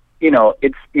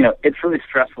 it's really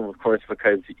stressful, of course,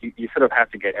 because you sort of have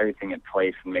to get everything in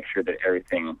place and make sure that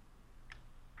everything,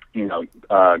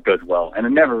 goes well. And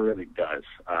it never really does.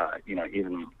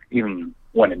 Even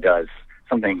when it does,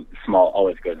 something small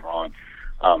always goes wrong.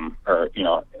 Or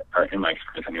in my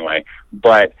experience anyway.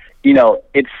 But,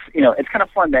 it's kind of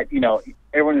fun that,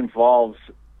 everyone involved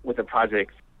with the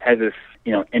project has this,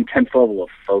 intense level of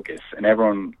focus, and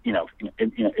everyone,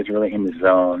 is really in the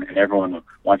zone, and everyone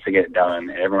wants to get it done,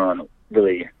 and everyone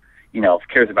really,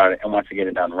 cares about it and wants to get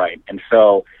it done right. And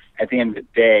so at the end of the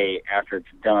day, after it's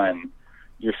done,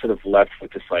 you're sort of left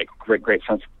with this like great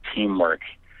sense of teamwork.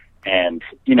 And,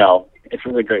 it's a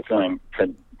really great feeling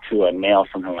to nail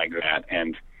something like that.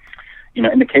 And,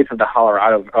 in the case of the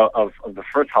Colorado, of the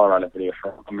first Colorado video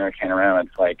for Americanorama,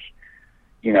 it's like,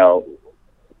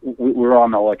 we were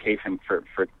on the location for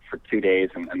 2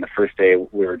 days, and the first day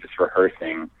we were just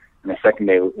rehearsing, and the second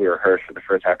day we rehearsed for the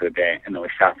first half of the day, and then we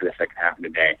shot for the second half of the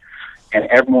day. And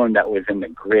everyone that was in the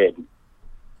grid,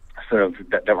 sort of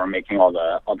that were making all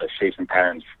the shapes and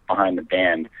patterns behind the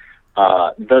band,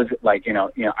 those like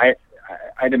I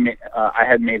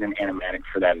had made an animatic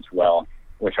for that as well,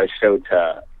 which I showed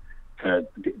to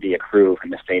the crew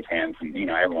and the stagehands and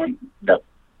everyone that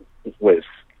was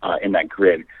in that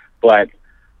grid. But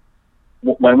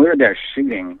when we were there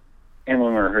shooting and when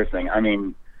we were rehearsing, I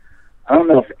mean, I don't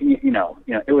know if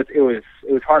it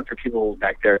was hard for people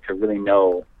back there to really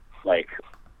know like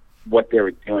what they were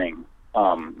doing,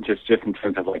 just in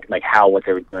terms of like how what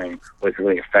they were doing was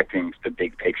really affecting the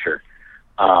big picture.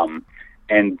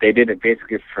 And they did it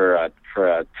basically for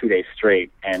 2 days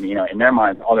straight. And, in their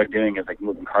minds, all they're doing is like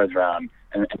moving cards around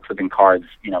and flipping cards,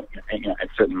 at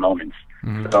certain moments.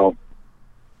 Mm-hmm. So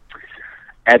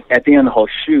at the end of the whole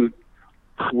shoot,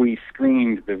 we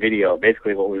screened the video,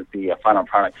 basically what was the final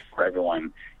product for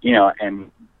everyone, and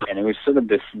it was sort of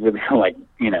this really like,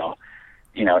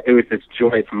 it was this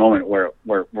joyous moment where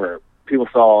people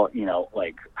saw,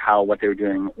 like how what they were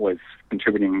doing was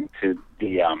contributing to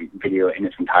the video in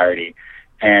its entirety.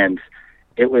 And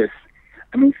it was,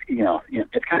 I mean,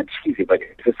 it's kind of cheesy, but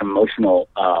it's this emotional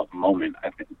moment, I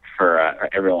think, for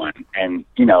everyone. And,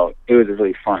 it was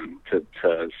really fun to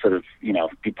sort of,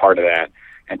 be part of that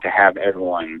and to have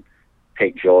everyone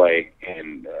take joy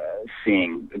in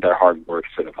seeing their hard work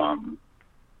sort of come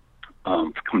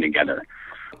together.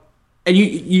 And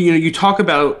you talk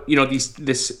about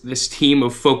this team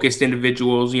of focused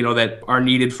individuals that are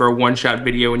needed for a one-shot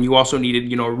video, and you also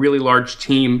needed a really large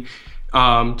team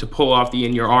to pull off the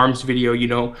In Your Arms video.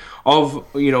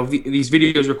 These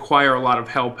videos require a lot of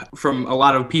help from a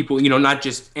lot of people, not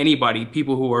just anybody,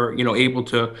 people who are able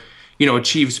to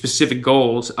achieve specific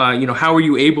goals. How are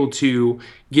you able to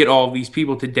get all of these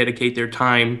people to dedicate their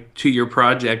time to your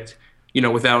project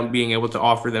without being able to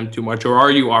offer them too much, or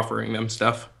are you offering them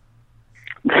stuff?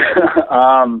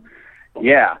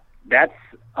 Yeah, that's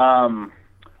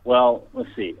well, let's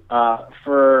see.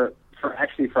 For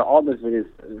all those videos,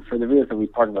 for the videos that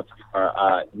we've talked about so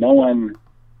far, no one,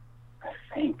 I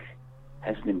think,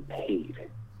 has been paid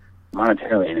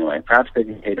monetarily anyway. Perhaps they've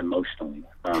been paid emotionally.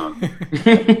 Well,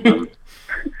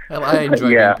 I enjoy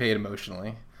being paid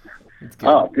emotionally. Good.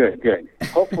 Oh, good.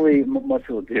 Hopefully, most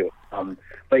people do.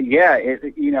 But yeah,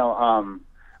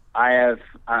 I've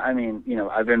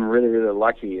been really, really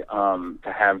lucky to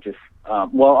have just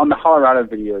on the Colorado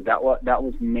video, that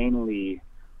was mainly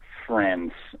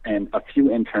friends and a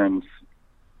few interns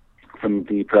from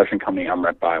the production company I'm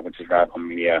rep by, which is Radical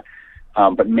Media.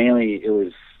 But mainly it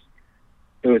was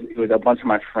a bunch of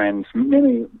my friends,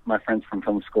 mainly my friends from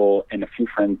film school, and a few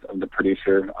friends of the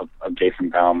producer of Jason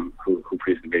Baum, who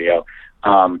produced the video.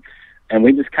 And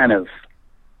we just kind of,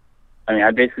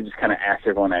 I basically just kind of asked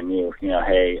everyone I knew,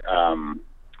 hey,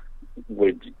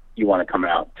 would you want to come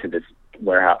out to this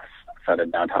warehouse outside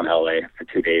of downtown LA for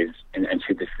 2 days and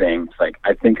shoot this thing? It's like,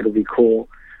 I think it'll be cool.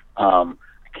 I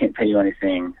can't pay you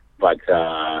anything, but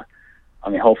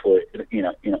hopefully,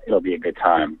 it'll be a good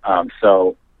time.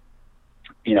 So,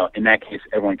 in that case,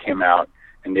 everyone came out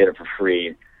and did it for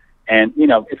free. And,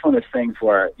 it's one of those things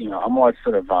where, I'm always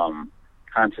sort of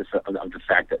conscious of the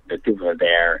fact that people are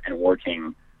there and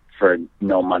working for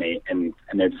no money, and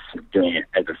they're just sort of doing it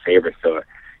as a favor. So,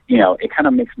 it kind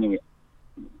of makes me,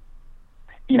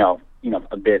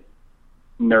 a bit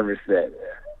nervous that,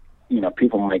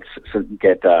 people might sort of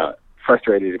get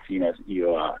frustrated if, you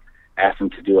ask them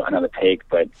to do another take.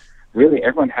 But really,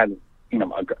 everyone had,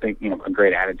 a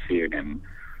great attitude, and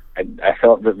I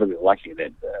felt really lucky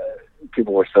that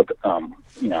people were so,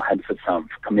 had such some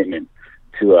commitment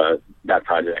to that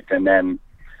project. And then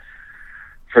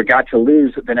for Got to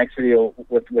Lose, the next video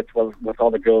with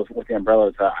all the girls with the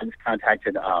umbrellas, I just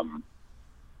contacted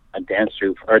a dance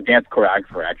troupe, or a dance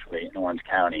choreographer actually in Orange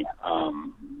County.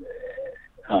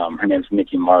 Her name's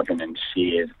Nikki Marvin, and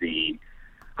she is the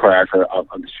choreographer of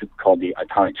the troupe called the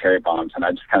Atomic Cherry Bombs. And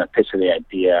I just kind of pitched her the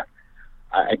idea.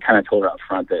 I kind of told her up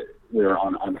front that we were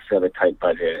on a fairly tight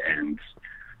budget, and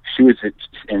she was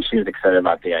excited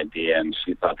about the idea, and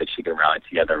she thought that she could rally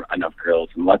together enough girls,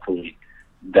 and luckily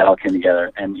that all came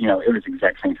together. And it was the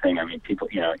exact same thing. People,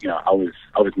 I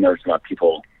was nervous about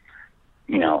people,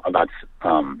 about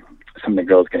some of the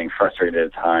girls getting frustrated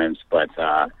at times, but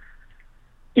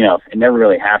it never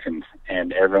really happened,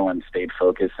 and everyone stayed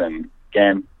focused, and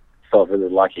again, felt really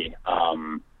lucky.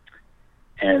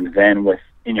 And then with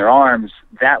In Your Arms,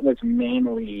 that was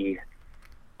mainly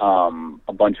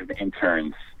a bunch of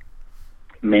interns,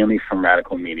 mainly from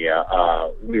Radical Media.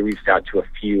 We reached out to a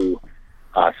few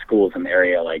schools in the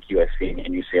area like USC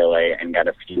and UCLA, and got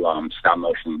a few stop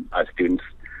motion students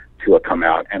to come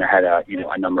out. And I had a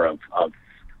number of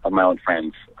my own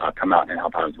friends come out and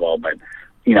help out as well. But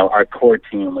our core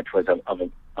team, which was of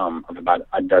about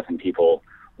a dozen people,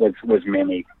 was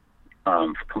mainly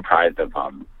comprised of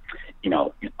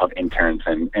of interns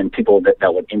and people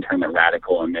that would intern at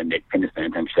Radical, and then they'd finish their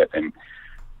internship. And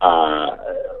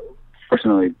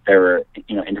fortunately, they were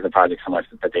into the project so much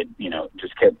that they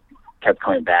just kept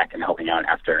coming back and helping out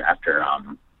after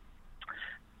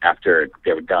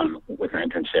they were done with their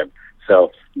internship.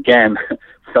 So again,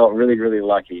 felt really, really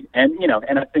lucky. And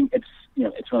and I think it's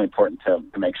really important to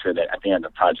make sure that at the end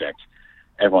of the project,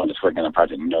 everyone that's working on the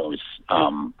project knows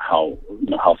how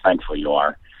thankful you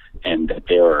are, and that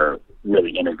they were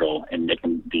really integral in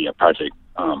making the project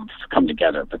come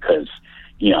together. Because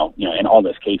in all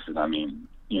those cases, it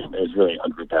was really a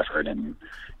group effort, and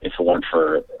if it weren't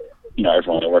for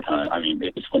everyone that worked on it,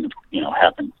 it just wouldn't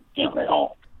happen at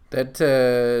all. That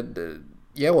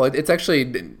well, it's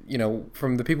actually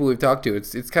from the people we've talked to,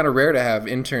 it's kind of rare to have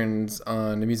interns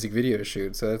on a music video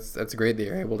shoot. So that's great that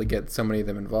you're able to get so many of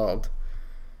them involved.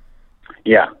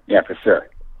 Yeah, for sure.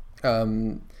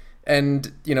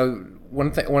 And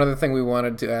one other thing we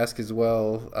wanted to ask as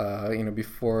well,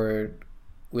 before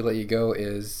we let you go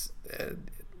is,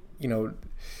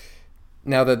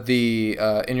 now that the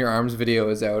In Your Arms video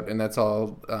is out, and that's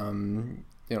all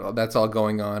that's all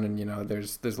going on, and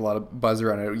there's a lot of buzz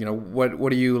around it.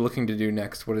 What are you looking to do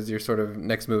next? What is your sort of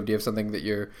next move? Do you have something that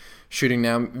you're shooting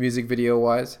now, music video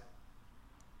wise?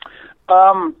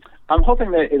 I'm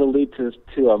hoping that it'll lead to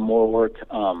more work,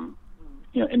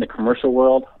 in the commercial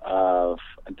world. I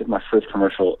did my first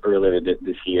commercial earlier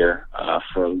this year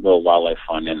for a little wildlife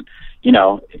fund, and it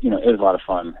was a lot of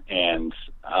fun. And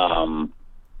I'm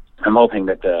hoping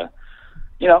that the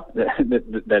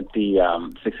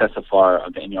success so far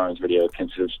of the In Your Arms video can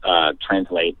sort of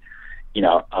translate.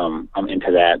 I'm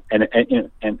into that, and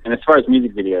as far as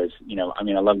music videos, I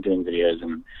love doing videos,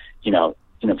 and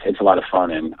it's a lot of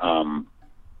fun, and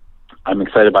I'm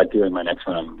excited about doing my next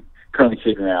one. I'm currently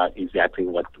figuring out exactly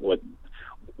what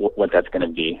that's going to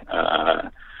be.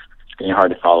 It's getting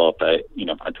hard to follow up a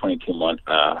 22-month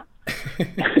a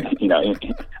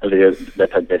video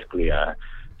that's basically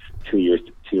 2 years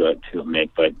to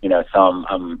make. But so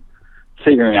I'm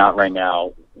figuring out right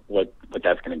now what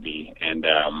that's going to be, and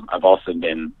I've also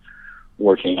been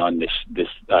working on this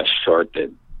short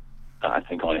that I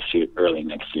think I want to shoot early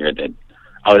next year. That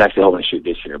I was actually hoping to shoot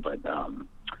this year, but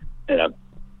the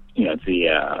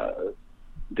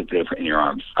video for In Your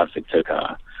Arms obviously took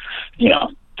a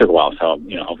while, so I've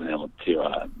been able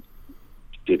to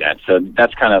do that. So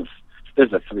that's kind of,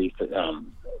 there's the three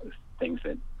things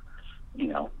that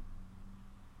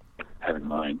have in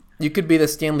mind. You could be the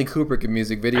Stanley Kubrick of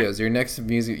music videos. Your next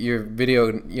video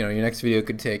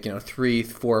could take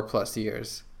 3-4+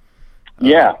 years.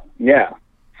 Yeah.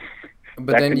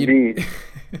 But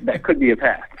that could be a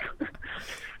path.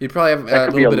 You'd probably have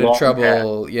a little bit of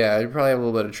trouble. Path. Yeah, you'd probably have a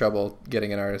little bit of trouble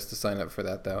getting an artist to sign up for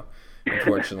that, though.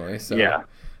 Unfortunately, so yeah,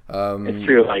 it's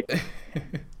true.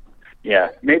 Yeah,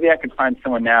 maybe I could find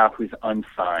someone now who's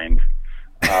unsigned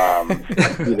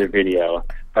do their video.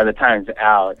 By the time it's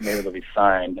out, maybe they'll be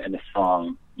signed, and the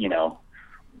song,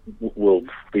 will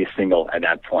be a single at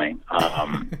that point.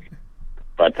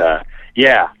 But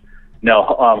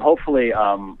hopefully,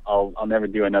 I'll never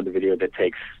do another video that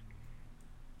takes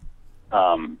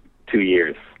 2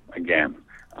 years again.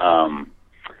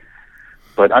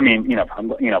 But I'm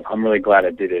really glad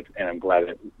I did it, and I'm glad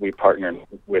that we partnered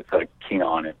with Kina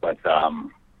on it. But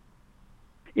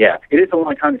it is a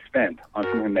long time to spend on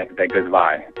something that goes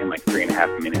by in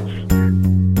 3.5 minutes.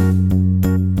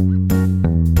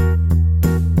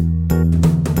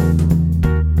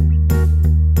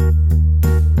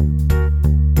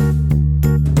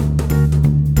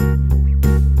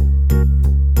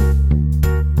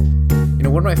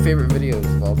 One of my favorite videos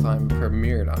of all time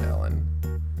premiered on Ellen.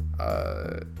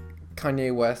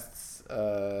 Kanye West's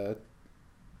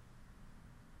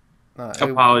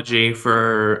apology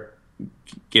for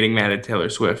getting mad at Taylor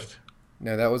Swift.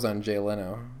 No, that was on Jay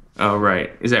Leno. Oh,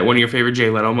 right. Is that one of your favorite Jay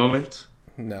Leno moments?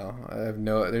 No,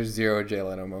 there's zero Jay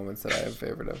Leno moments that I have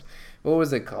favorite of. What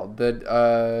was it called?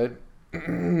 I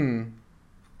gotta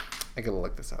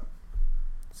look this up.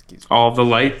 Excuse me. All the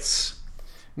Lights?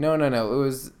 No. It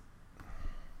was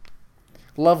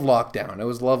Love Lockdown. It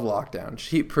was Love Lockdown.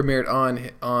 She premiered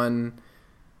on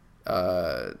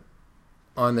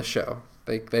the show.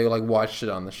 They watched it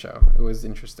on the show. It was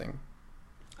interesting.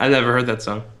 I never heard that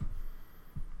song.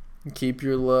 Keep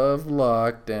your love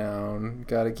locked down.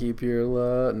 Gotta keep your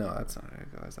love. No, that's not how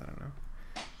it goes. I don't know.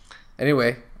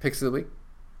 Anyway, picks of the week.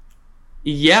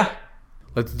 Yeah.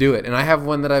 Let's do it. And I have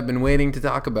one that I've been waiting to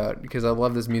talk about because I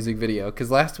love this music video.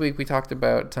 Because last week we talked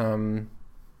about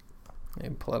let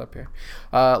me pull it up here.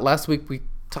 Last week we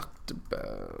talked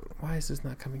about... Why is this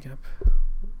not coming up?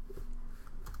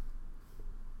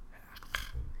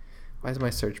 Why is my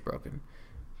search broken?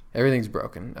 Everything's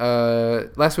broken.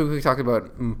 Last week we talked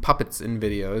about puppets in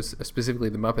videos, specifically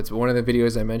the Muppets. But one of the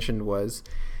videos I mentioned was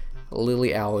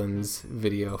Lily Allen's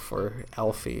video for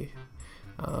Alfie.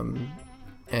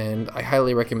 And I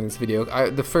highly recommend this video.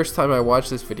 The first time I watched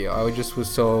this video, I was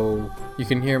so... You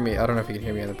can hear me. I don't know if you can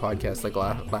hear me on the podcast,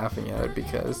 laughing at it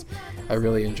because I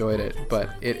really enjoyed it. But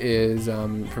it is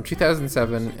from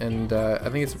 2007, and I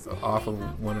think it's off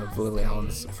of one of Lily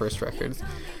Allen's first records.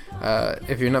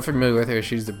 If you're not familiar with her,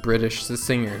 she's a British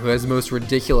singer who has the most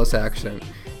ridiculous accent.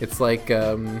 It's like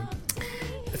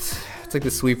it's like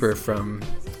the sweeper from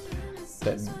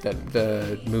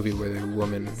the movie where the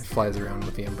woman flies around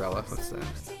with the umbrella. What's that?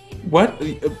 What?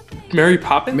 Mary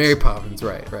Poppins? Mary Poppins,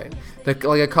 right. Like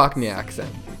a Cockney accent,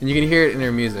 and you can hear it in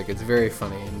her music. It's very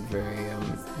funny and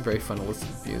very fun to listen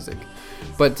to music.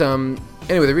 But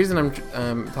anyway, the reason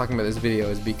I'm talking about this video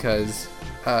is because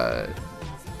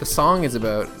the song is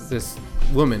about this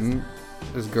woman,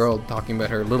 this girl, talking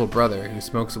about her little brother who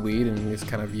smokes weed and is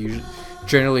kind of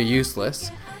generally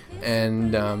useless,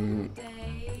 and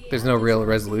there's no real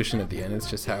resolution at the end. It's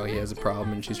just how he has a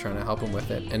problem and she's trying to help him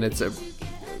with it. And it's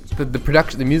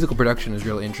the musical production is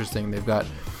really interesting. They've got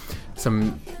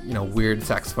some weird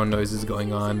saxophone noises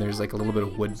going on. There's like a little bit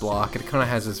of wood block. It kind of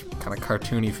has this kind of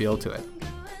cartoony feel to it.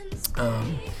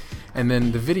 And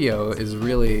then the video is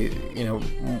really,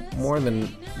 more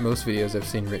than most videos I've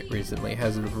seen recently,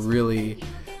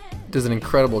 does an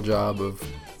incredible job of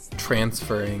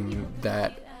transferring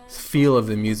that feel of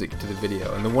the music to the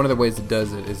video. And one of the ways it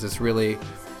does it is this really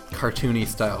cartoony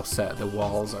style set. The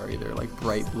walls are either like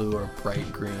bright blue or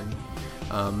bright green.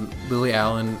 Lily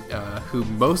Allen, who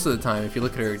most of the time, if you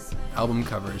look at her album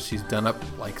covers, she's done up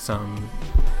like some,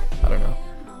 I don't know,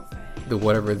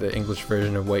 whatever the English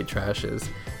version of white trash is,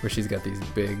 where she's got these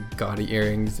big gaudy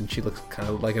earrings and she looks kind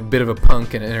of like a bit of a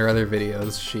punk. And in her other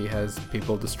videos she has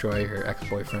people destroy her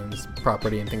ex-boyfriend's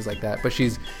property and things like that, but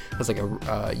has like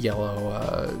a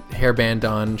yellow hairband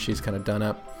on. She's kind of done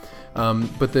up,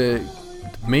 but the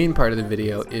main part of the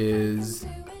video is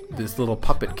this little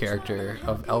puppet character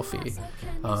of Elfie.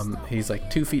 He's like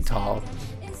 2 feet tall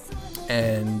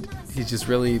and he's just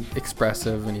really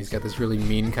expressive and he's got this really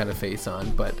mean kind of face on,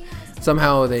 but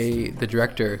somehow the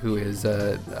director, who is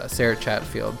Sarah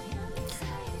Chatfield,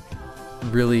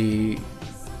 really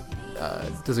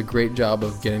does a great job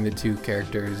of getting the two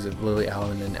characters of Lily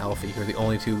Allen and Alfie, who are the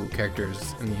only two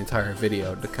characters in the entire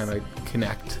video, to kind of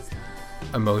connect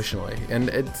emotionally. And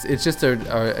it's just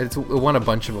it won a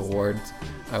bunch of awards,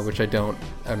 which I'm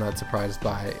not surprised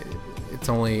by. It's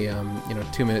only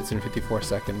 2 minutes and 54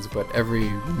 seconds, but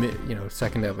every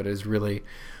second of it is really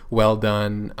well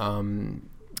done,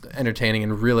 entertaining,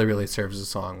 and really, really serves the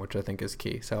song, which I think is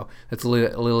key. So that's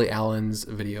Lily Allen's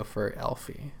video for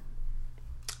Alfie.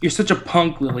 You're such a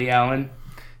punk, Lily Allen.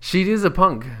 She is a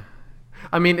punk.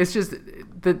 I mean, it's just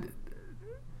that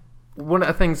one of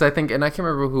the things I think, and I can't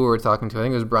remember who we were talking to. I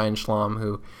think it was Brian Schlom,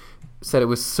 who said it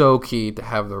was so key to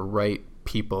have the right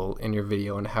people in your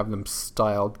video and have them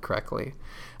styled correctly.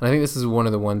 And I think this is one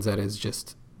of the ones that is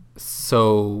just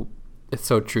so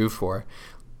true for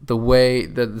the way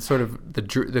that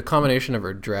the combination of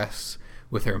her dress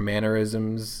with her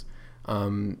mannerisms.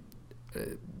 I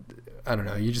don't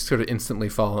know, you just sort of instantly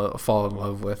fall in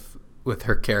love with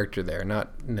her character there,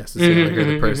 not necessarily her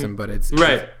the person, but it's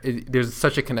right. There's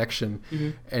such a connection,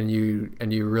 and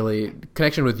you really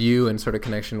connection with you and sort of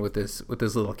connection with this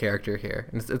little character here.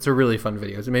 And it's a really fun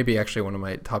video. It's maybe actually one of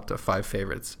my top 5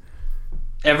 favorites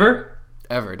ever,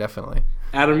 definitely.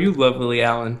 Adam, you love Lily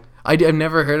Allen. I've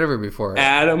never heard of her before.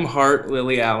 Adam Hart,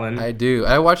 Lily Allen. I do.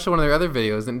 I watched one of their other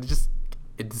videos and just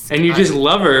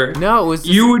love her. No, it was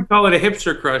just, you would call it a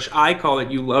hipster crush. I call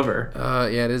it you love her.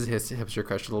 Yeah, it is a hipster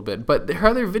crush a little bit. But her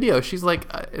other video, she's like,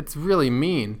 it's really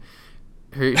mean.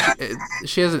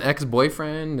 She has an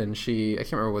ex-boyfriend, and I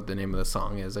can't remember what the name of the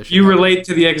song is. You relate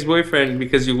to the ex-boyfriend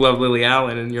because you love Lily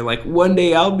Allen, and you're like, one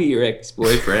day I'll be your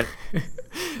ex-boyfriend.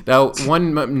 Now,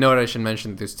 one note I should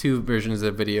mention, there's 2 versions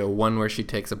of the video. One where she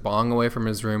takes a bong away from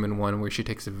his room, and one where she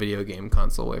takes a video game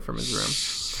console away from his room.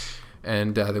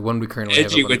 And the one we currently have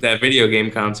edgy with that video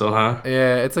game console, huh?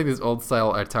 Yeah, it's like this old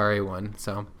style Atari one.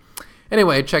 So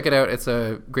anyway, check it out. It's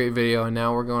a great video. And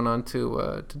now we're going on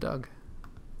to Doug.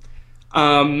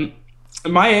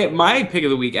 My pick of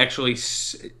the week actually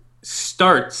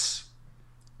starts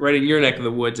right in your neck of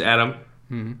the woods, Adam.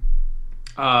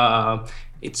 Mm-hmm.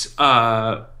 It's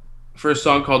for a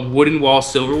song called Wooden Wall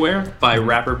Silverware by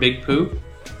rapper Big Pooh,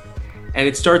 and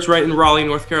it starts right in Raleigh,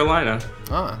 North Carolina.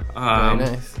 Very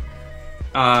nice.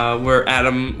 Where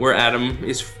Adam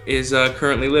is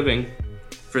currently living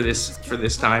for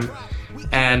this time,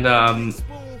 and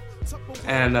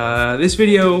this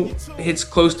video hits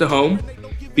close to home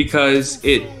because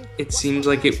it seems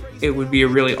like it would be a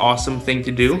really awesome thing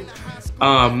to do.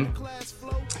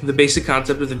 The basic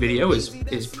concept of the video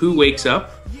is Pooh wakes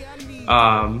up.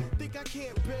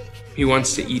 He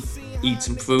wants to eat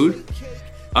some food,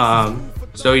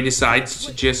 so he decides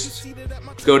to just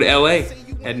go to LA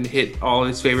and hit all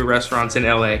his favorite restaurants in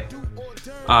LA.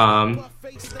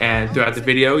 And throughout the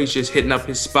video, he's just hitting up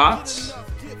his spots.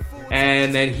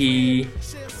 And then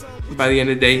by the end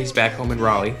of the day, he's back home in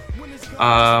Raleigh.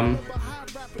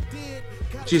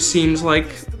 Just seems like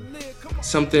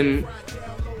something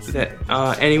that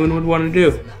anyone would want to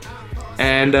do.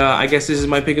 And I guess this is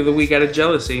my pick of the week out of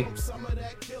jealousy.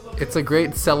 It's a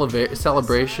great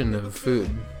celebration of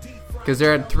food. Because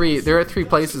they're at three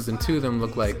places, and 2 of them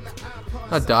look like,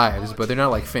 not dives, but they're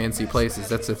not like fancy places.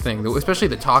 That's the thing. Especially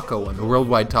the taco one, the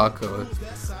Worldwide Taco,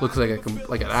 looks like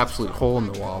an absolute hole in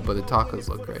the wall, but the tacos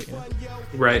look great. You know?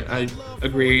 Right, I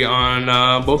agree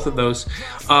on both of those.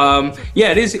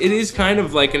 Yeah, it is kind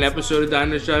of like an episode of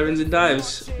Diners, Drive-Ins, and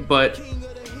Dives, but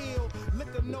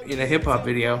in a hip hop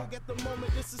video.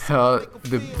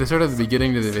 The sort of the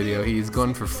beginning to the video, he's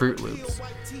going for Fruit Loops,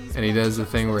 and he does the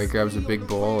thing where he grabs a big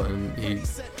bowl and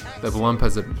the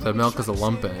milk has a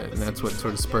lump in it, and that's what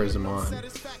sort of spurs him on.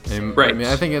 And, Right. I mean,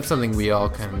 I think it's something we all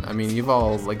can. I mean, you've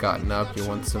all like gotten up, you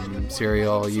want some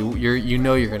cereal, you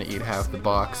know you're gonna eat half the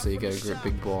box, so you get a great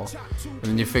big bowl, and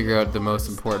then you figure out the most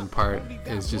important part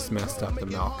is just messed up the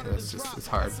milk. It's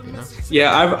hard, you know.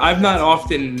 Yeah, I've not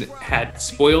often had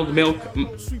spoiled milk.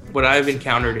 What I've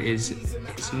encountered is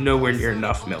it's nowhere near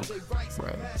enough milk.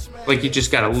 Right. Like you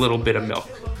just got a little bit of milk,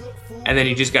 and then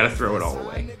you just got to throw it all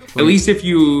away. At least if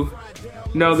you,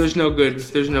 no, there's no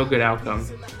good outcome.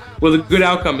 Well, the good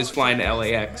outcome is flying to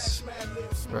LAX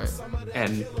Right.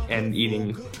 and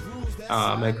eating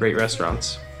at great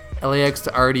restaurants. LAX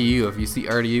to RDU. If you see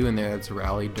RDU in there, it's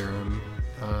Raleigh Durham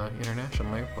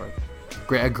International Airport.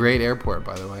 A great airport,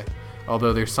 by the way.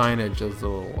 Although their signage is a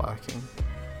little lacking.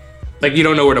 Like you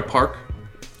don't know where to park.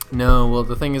 No, well,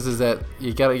 the thing is that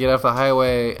you gotta get off the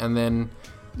highway, and then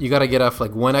you gotta get off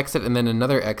like one exit and then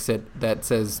another exit that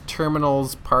says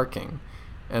terminals parking.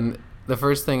 And the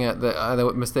first thing,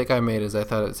 the mistake I made is I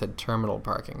thought it said terminal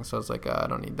parking, so I was like, I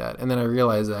don't need that. And then I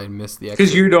realized I missed the exit.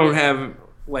 Because you don't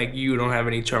have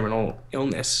any terminal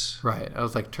illness. Right. I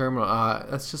was like, terminal.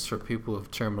 That's just for people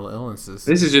with terminal illnesses.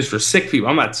 This is just for sick people.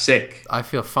 I'm not sick. I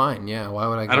feel fine. Yeah. Why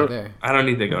would I go there? I don't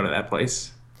need to go to that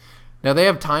place. Now they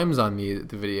have times on the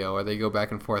video where they go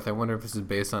back and forth. I wonder if this is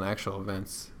based on actual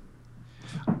events.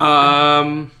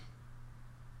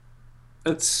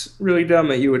 That's really dumb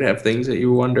that you would have things that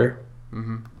you wonder.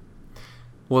 Mm-hmm.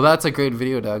 Well, that's a great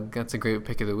video, Doug. That's a great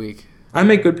pick of the week. I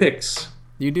make good picks.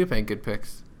 You do make good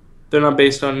picks. They're not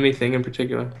based on anything in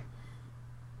particular.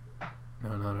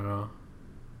 No, not at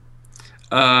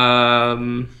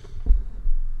all.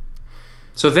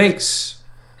 So thanks,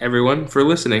 everyone, for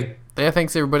listening. Yeah,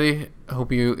 thanks, everybody. I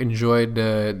hope you enjoyed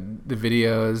the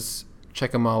videos.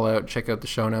 Check them all out. Check out the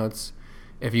show notes.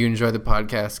 If you enjoy the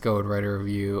podcast, go and write a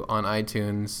review on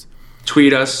iTunes.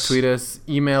 Tweet us.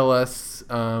 Email us.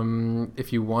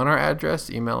 If you want our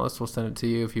address, email us. We'll send it to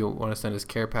you. If you want to send us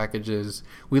care packages.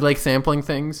 We like sampling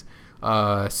things.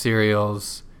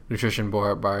 Cereals, nutrition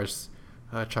bars,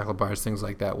 chocolate bars, things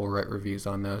like that. We'll write reviews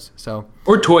on those.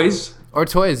 Or toys. Or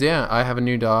toys, yeah. I have a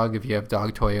new dog. If you have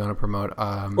dog toy you want to promote.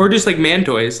 Or just like man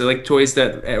toys. So like toys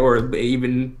or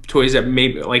even toys that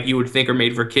maybe like you would think are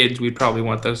made for kids. We'd probably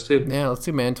want those too. Yeah, let's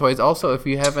do man toys. Also, if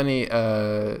you have any,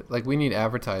 we need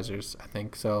advertisers, I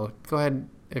think. So go ahead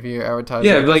if you're advertising.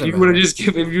 Yeah, like if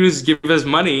you just give us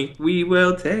money, we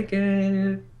will take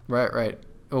it. Right.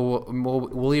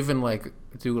 We'll even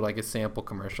do like a sample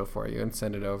commercial for you and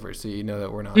send it over so you know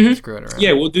that we're not screwing around.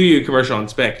 Yeah, we'll do you a commercial on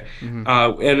spec, and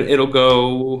it'll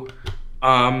go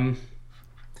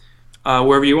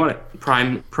wherever you want it.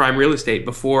 Prime Real Estate,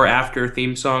 before, after,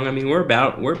 theme song. I mean, we're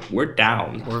down.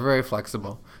 We're very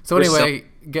flexible. So anyway,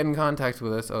 get in contact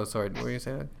with us. Oh, sorry, what were you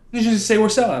saying? You just say we're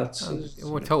sellouts.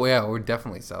 We're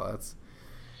definitely sellouts.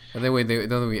 I think we don't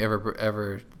think we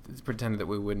ever pretended that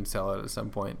we wouldn't sell out at some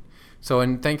point. So,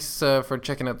 and thanks for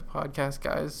checking out the podcast,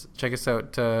 guys. Check us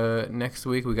out next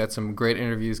week. We got some great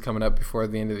interviews coming up before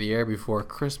the end of the year, before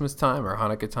Christmas time or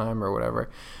Hanukkah time or whatever.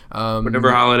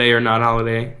 Whatever holiday or not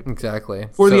holiday. Exactly.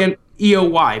 Before the end,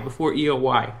 EOY. Before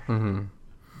EOY. Mm-hmm.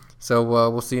 So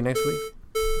we'll see you next week.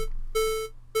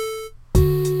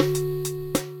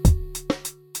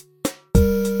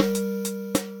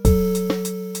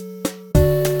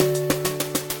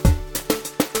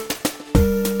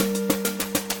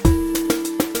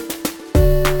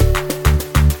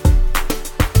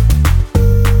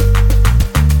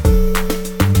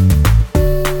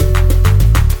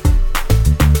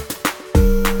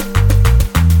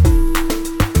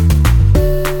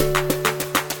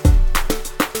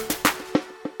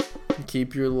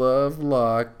 Keep your love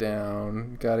locked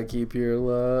down. Gotta keep your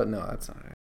love. No, that's not it.